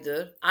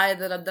outsider,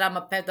 either a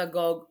drama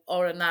pedagogue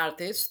or an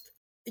artist.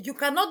 You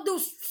cannot do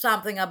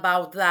something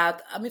about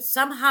that. I mean,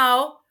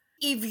 somehow,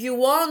 if you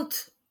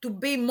want to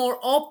be more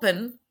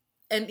open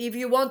and if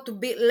you want to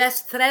be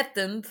less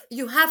threatened,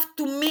 you have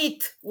to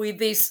meet with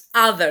this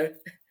other.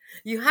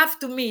 You have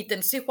to meet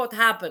and see what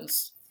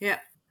happens. Yeah.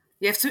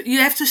 You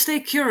have to stay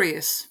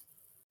curious.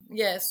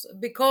 Yes,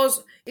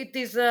 because it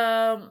is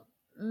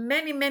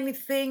many, many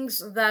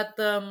things that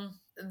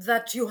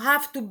you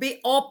have to be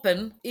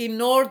open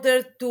in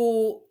order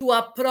to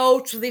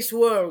approach this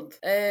world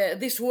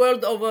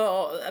of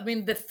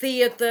the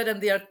theater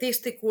and the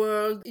artistic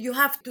world. You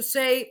have to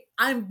say,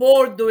 I'm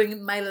bored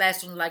doing my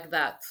lesson like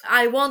that.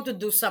 I want to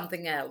do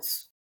something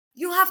else.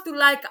 You have to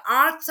like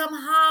art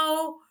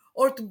somehow,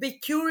 or to be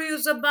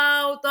curious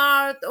about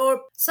art,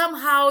 or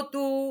somehow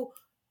to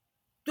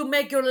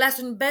make your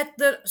lesson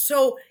better.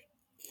 So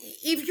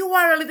if you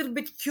are a little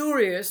bit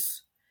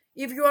curious,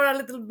 if you are a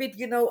little bit,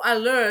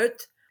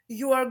 alert,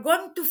 you are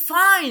going to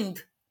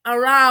find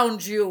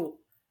around you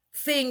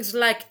things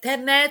like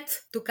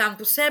TENET, to come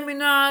to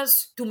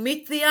seminars, to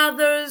meet the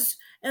others,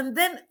 and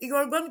then you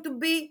are going to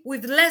be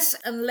with less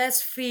and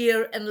less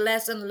fear and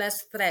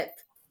less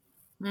threat.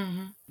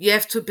 You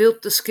have to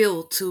build the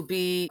skill to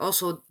be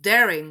also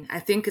daring. I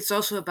think it's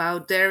also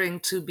about daring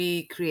to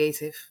be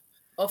creative.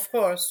 Of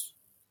course.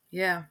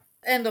 Yeah.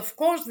 And of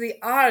course, the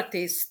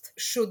artist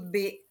should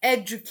be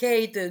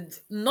educated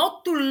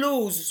not to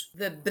lose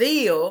the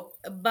brio,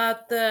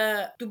 but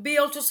to be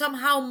also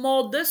somehow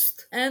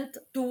modest and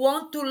to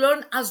want to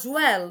learn as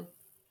well.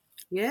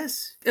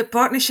 Yes. A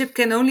partnership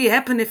can only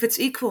happen if it's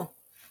equal.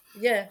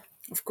 Yeah,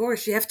 Of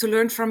course, you have to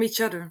learn from each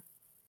other.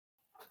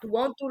 to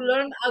want to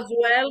learn as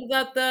well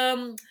that,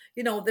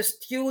 the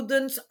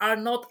students are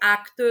not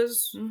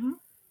actors, Mm-hmm.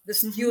 the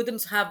Mm-hmm.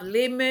 students have Yep.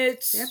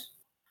 limits.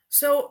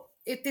 So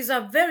it is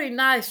a very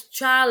nice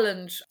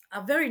challenge,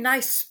 a very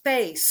nice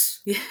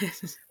space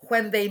Yes.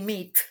 when they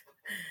meet.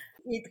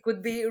 It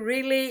could be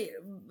really,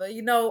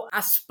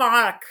 a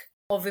spark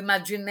of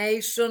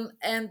imagination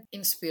and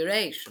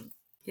inspiration.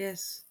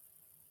 Yes.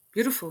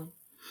 Beautiful.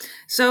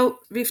 So,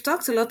 we've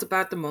talked a lot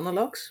about the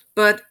monologues,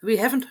 but we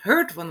haven't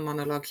heard one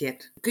monologue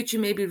yet. Could you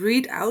maybe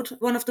read out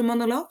one of the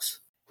monologues?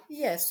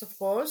 Yes, of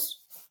course.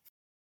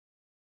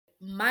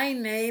 My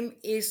name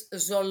is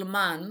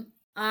Zolman.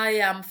 I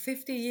am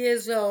 50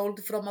 years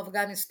old from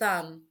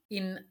Afghanistan.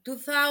 In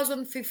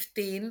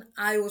 2015,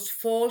 I was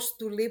forced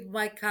to leave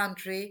my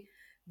country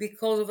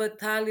because of a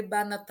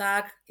Taliban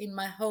attack in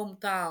my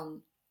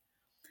hometown.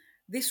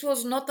 This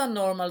was not a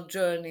normal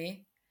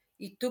journey.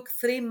 It took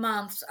 3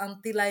 months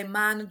until I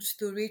managed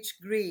to reach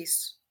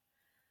Greece.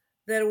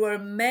 There were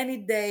many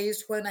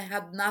days when I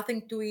had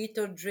nothing to eat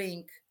or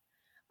drink.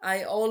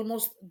 I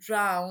almost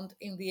drowned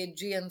in the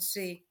Aegean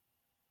Sea.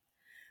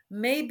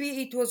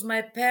 Maybe it was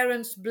my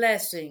parents'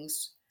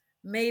 blessings.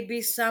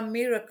 Maybe some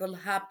miracle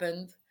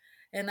happened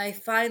and I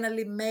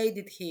finally made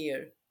it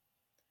here.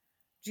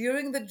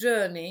 During the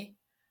journey,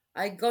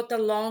 I got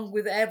along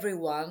with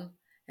everyone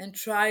and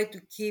tried to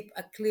keep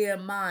a clear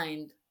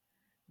mind.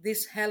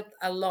 This helped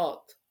a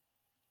lot.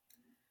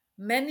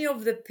 Many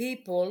of the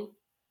people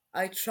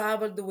I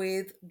traveled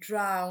with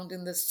drowned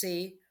in the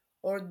sea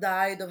or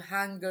died of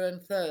hunger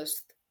and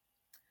thirst.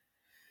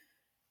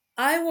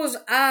 I was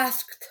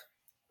asked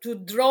to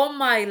draw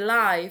my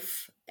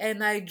life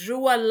and I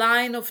drew a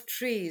line of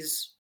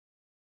trees.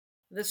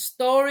 The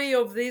story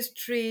of these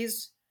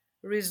trees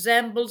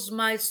resembles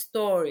my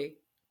story.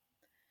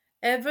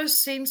 Ever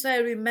since I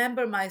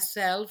remember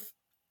myself,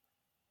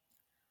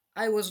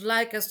 I was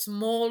like a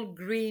small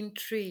green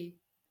tree.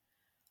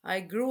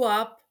 I grew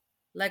up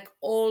like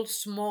all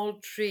small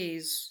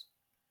trees.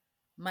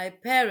 My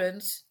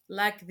parents,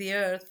 like the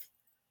earth,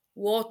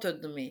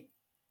 watered me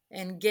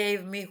and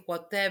gave me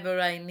whatever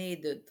I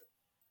needed.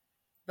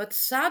 But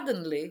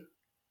suddenly,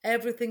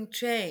 everything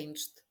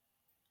changed.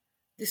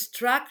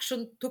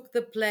 Distraction took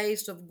the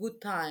place of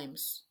good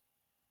times.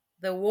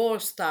 The war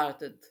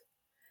started,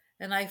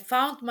 and I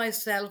found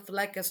myself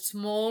like a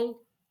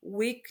small,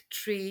 weak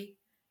tree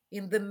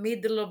in the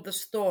middle of the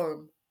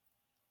storm.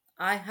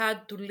 I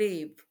had to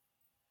leave.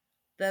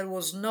 There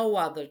was no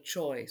other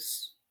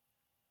choice.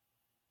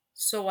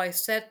 So I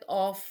set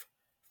off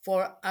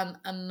for an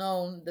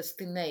unknown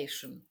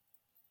destination.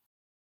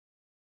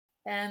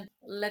 And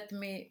let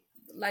me,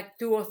 like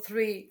two or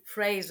three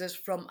phrases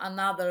from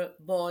another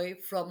boy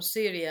from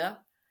Syria.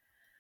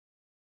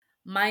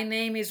 My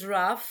name is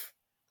Raf.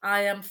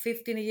 I am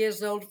 15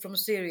 years old from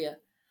Syria.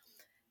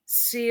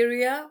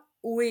 Syria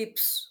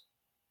weeps.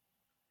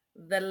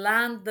 The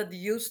land that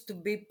used to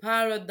be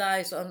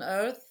paradise on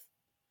earth,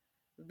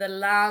 the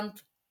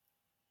land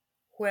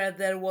where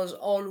there was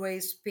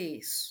always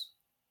peace.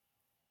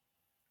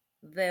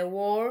 The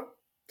war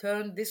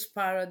turned this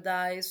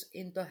paradise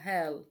into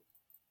hell.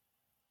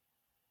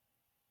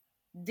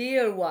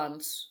 Dear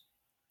ones,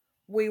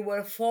 we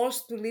were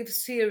forced to leave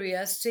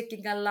Syria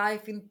seeking a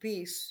life in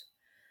peace.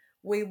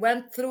 We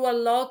went through a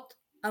lot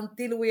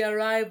until we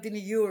arrived in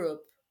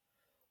Europe.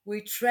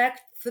 We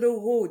trekked through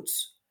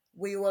woods.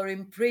 We were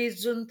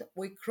imprisoned.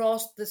 We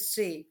crossed the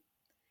sea.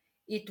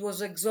 It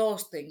was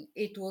exhausting.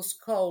 It was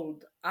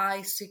cold,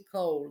 icy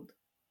cold.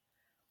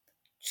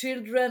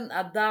 Children,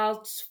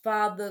 adults,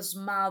 fathers,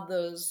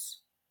 mothers.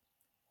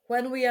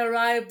 When we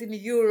arrived in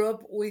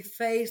Europe, we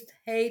faced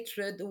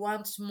hatred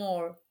once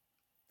more.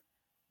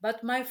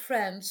 But my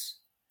friends,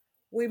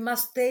 we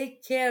must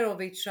take care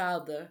of each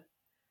other.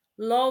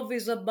 Love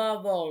is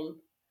above all,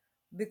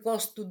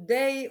 because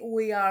today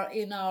we are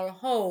in our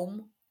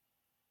home,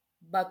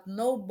 but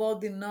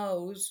nobody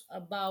knows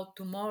about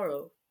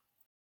tomorrow.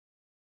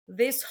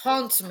 This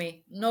haunts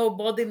me.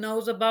 Nobody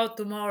knows about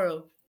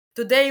tomorrow.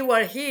 Today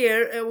we're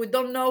here and we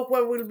don't know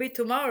where we'll be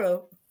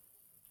tomorrow.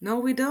 No,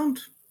 we don't.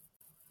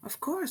 Of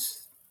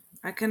course.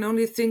 I can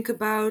only think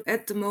about,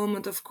 at the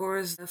moment, of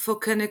course,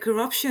 volcanic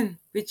eruption,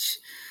 which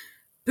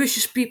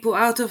pushes people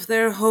out of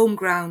their home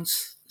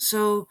grounds.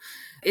 So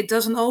it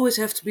doesn't always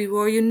have to be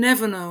war, you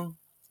never know.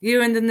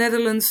 Here in the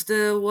Netherlands,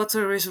 the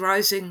water is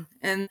rising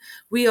and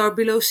we are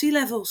below sea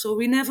level, so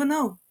we never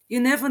know. You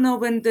never know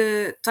when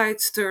the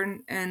tides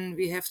turn and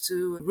we have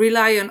to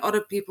rely on other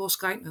people's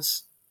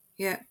kindness.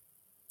 Yeah,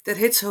 that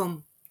hits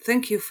home.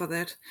 Thank you for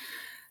that.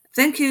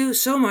 Thank you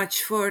so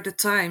much for the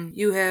time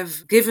you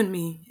have given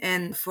me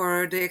and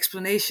for the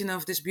explanation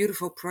of this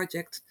beautiful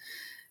project.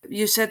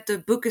 You said the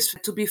book is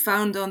to be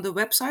found on the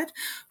website.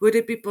 Would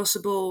it be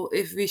possible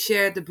if we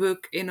share the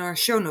book in our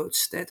show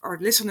notes that our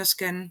listeners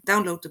can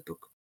download the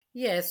book?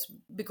 Yes,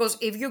 because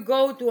if you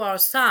go to our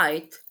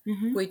site,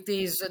 Mm-hmm. which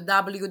is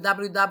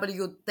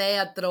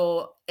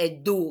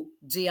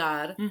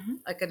www.teatroedu.gr,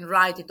 I can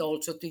write it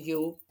also to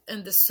you.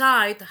 And the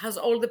site has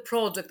all the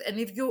project. And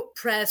if you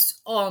press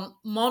on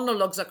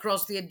monologues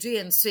across the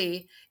Aegean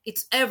Sea,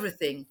 it's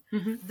everything.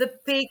 Mm-hmm. The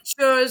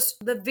pictures,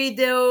 the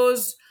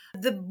videos,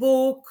 the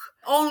book,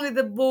 only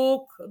the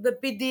book, the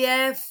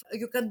PDF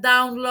you can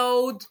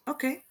download.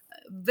 Okay.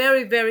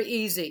 Very, very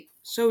easy.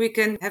 So we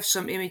can have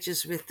some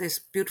images with this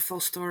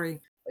beautiful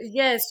story.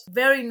 Yes,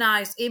 very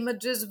nice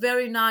images,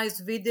 very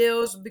nice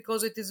videos,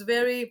 because it is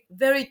very,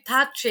 very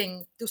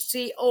touching to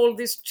see all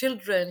these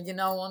children,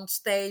 on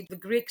stage, the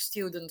Greek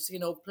students,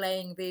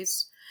 playing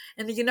this.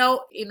 And,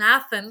 in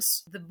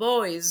Athens, the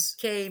boys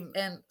came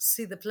and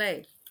see the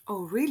play.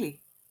 Oh,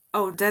 really?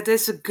 Oh, that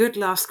is a good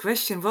last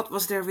question. What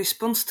was their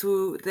response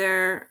to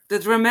the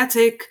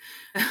dramatic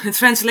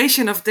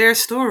translation of their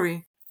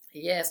story?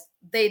 Yes,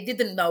 they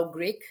didn't know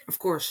Greek. Of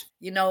course.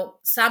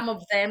 Some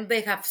of them, they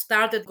have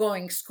started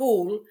going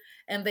school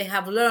and they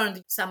have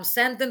learned some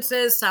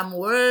sentences, some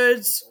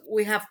words.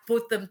 We have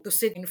put them to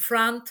sit in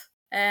front.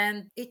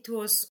 And it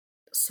was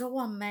so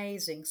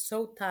amazing,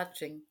 so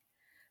touching.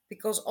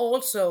 Because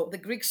also the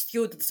Greek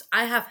students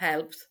I have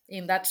helped,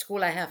 in that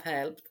school I have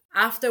helped,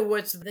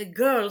 afterwards the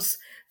girls,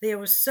 they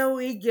were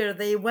so eager,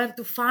 they went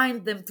to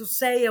find them to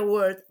say a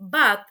word.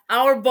 But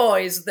our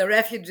boys, the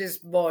refugees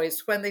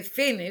boys, when they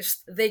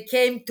finished, they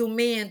came to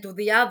me and to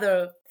the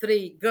other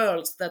 3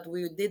 girls that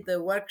we did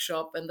the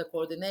workshop and the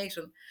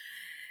coordination,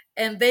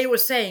 and they were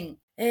saying,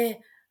 I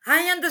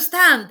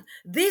understand,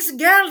 this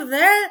girl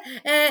there,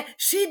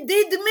 she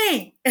did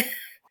me.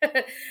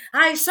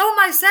 I saw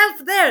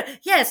myself there.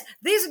 Yes,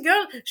 this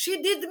girl,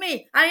 she did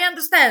me. I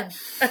understand.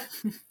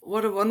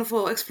 What a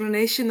wonderful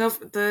explanation of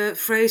the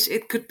phrase,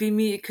 it could be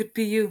me, it could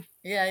be you.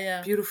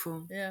 Yeah.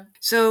 Beautiful. Yeah.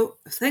 So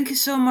thank you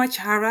so much,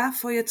 Hara,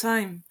 for your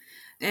time.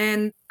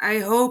 And I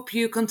hope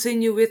you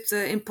continue with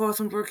the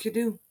important work you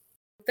do.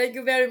 Thank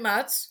you very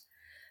much.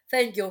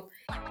 Thank you.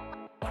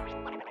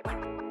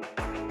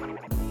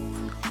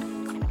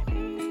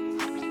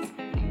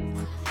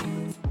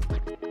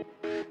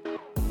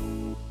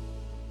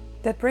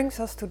 That brings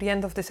us to the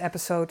end of this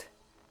episode.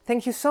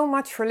 Thank you so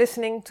much for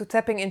listening to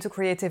Tapping into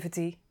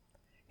Creativity.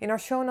 In our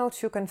show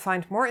notes you can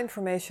find more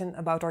information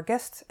about our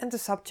guests and the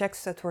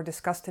subjects that were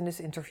discussed in this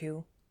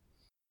interview.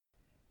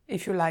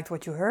 If you liked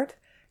what you heard,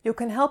 you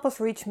can help us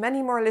reach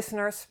many more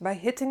listeners by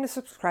hitting the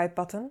subscribe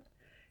button,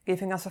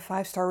 giving us a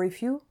 5-star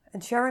review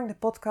and sharing the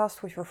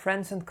podcast with your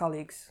friends and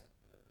colleagues.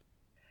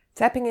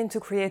 Tapping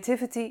into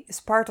Creativity is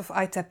part of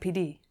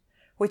ITAP-PD,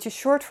 which is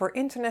short for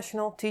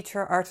International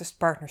Teacher-Artist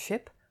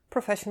Partnership,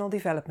 Professional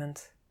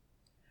Development.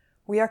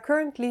 We are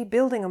currently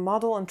building a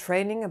model and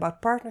training about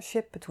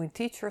partnership between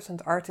teachers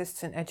and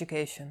artists in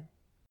education.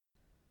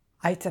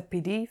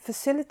 ITAP-PD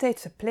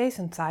facilitates a place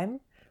and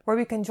time where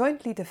we can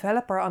jointly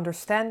develop our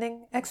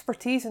understanding,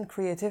 expertise and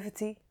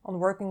creativity on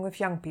working with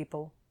young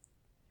people.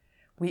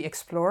 We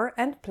explore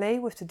and play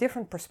with the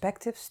different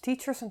perspectives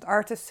teachers and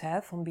artists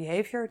have on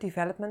behavior,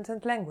 development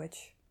and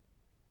language.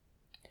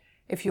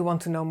 If you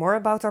want to know more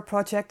about our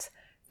project,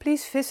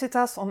 please visit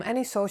us on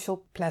any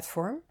social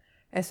platform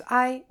as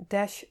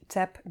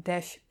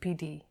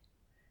I-TAP-PD.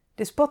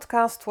 This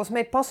podcast was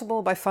made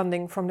possible by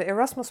funding from the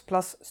Erasmus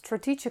Plus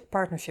Strategic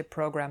Partnership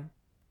Program.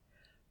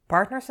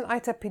 Partners in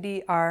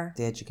ITAP-PD are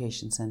the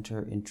Education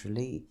Center in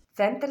Tralee,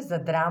 Център за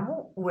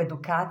драму,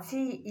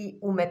 едукации и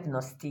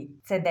уметности,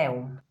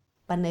 CEDEUM.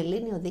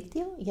 Πανελλήνιο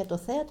Δίκτυο για το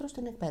Θέατρο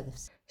στην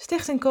Εκπαίδευση.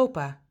 Stichting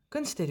COPA,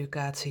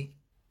 kunsteducatie.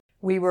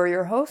 We were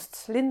your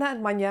hosts, Linda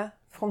and Manja,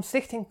 from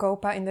Stichting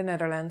COPA in the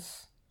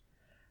Netherlands.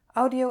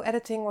 Audio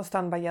editing was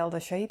done by Yelda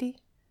Shahidi.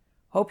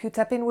 Hope you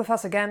tap in with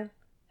us again.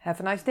 Have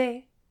a nice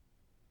day.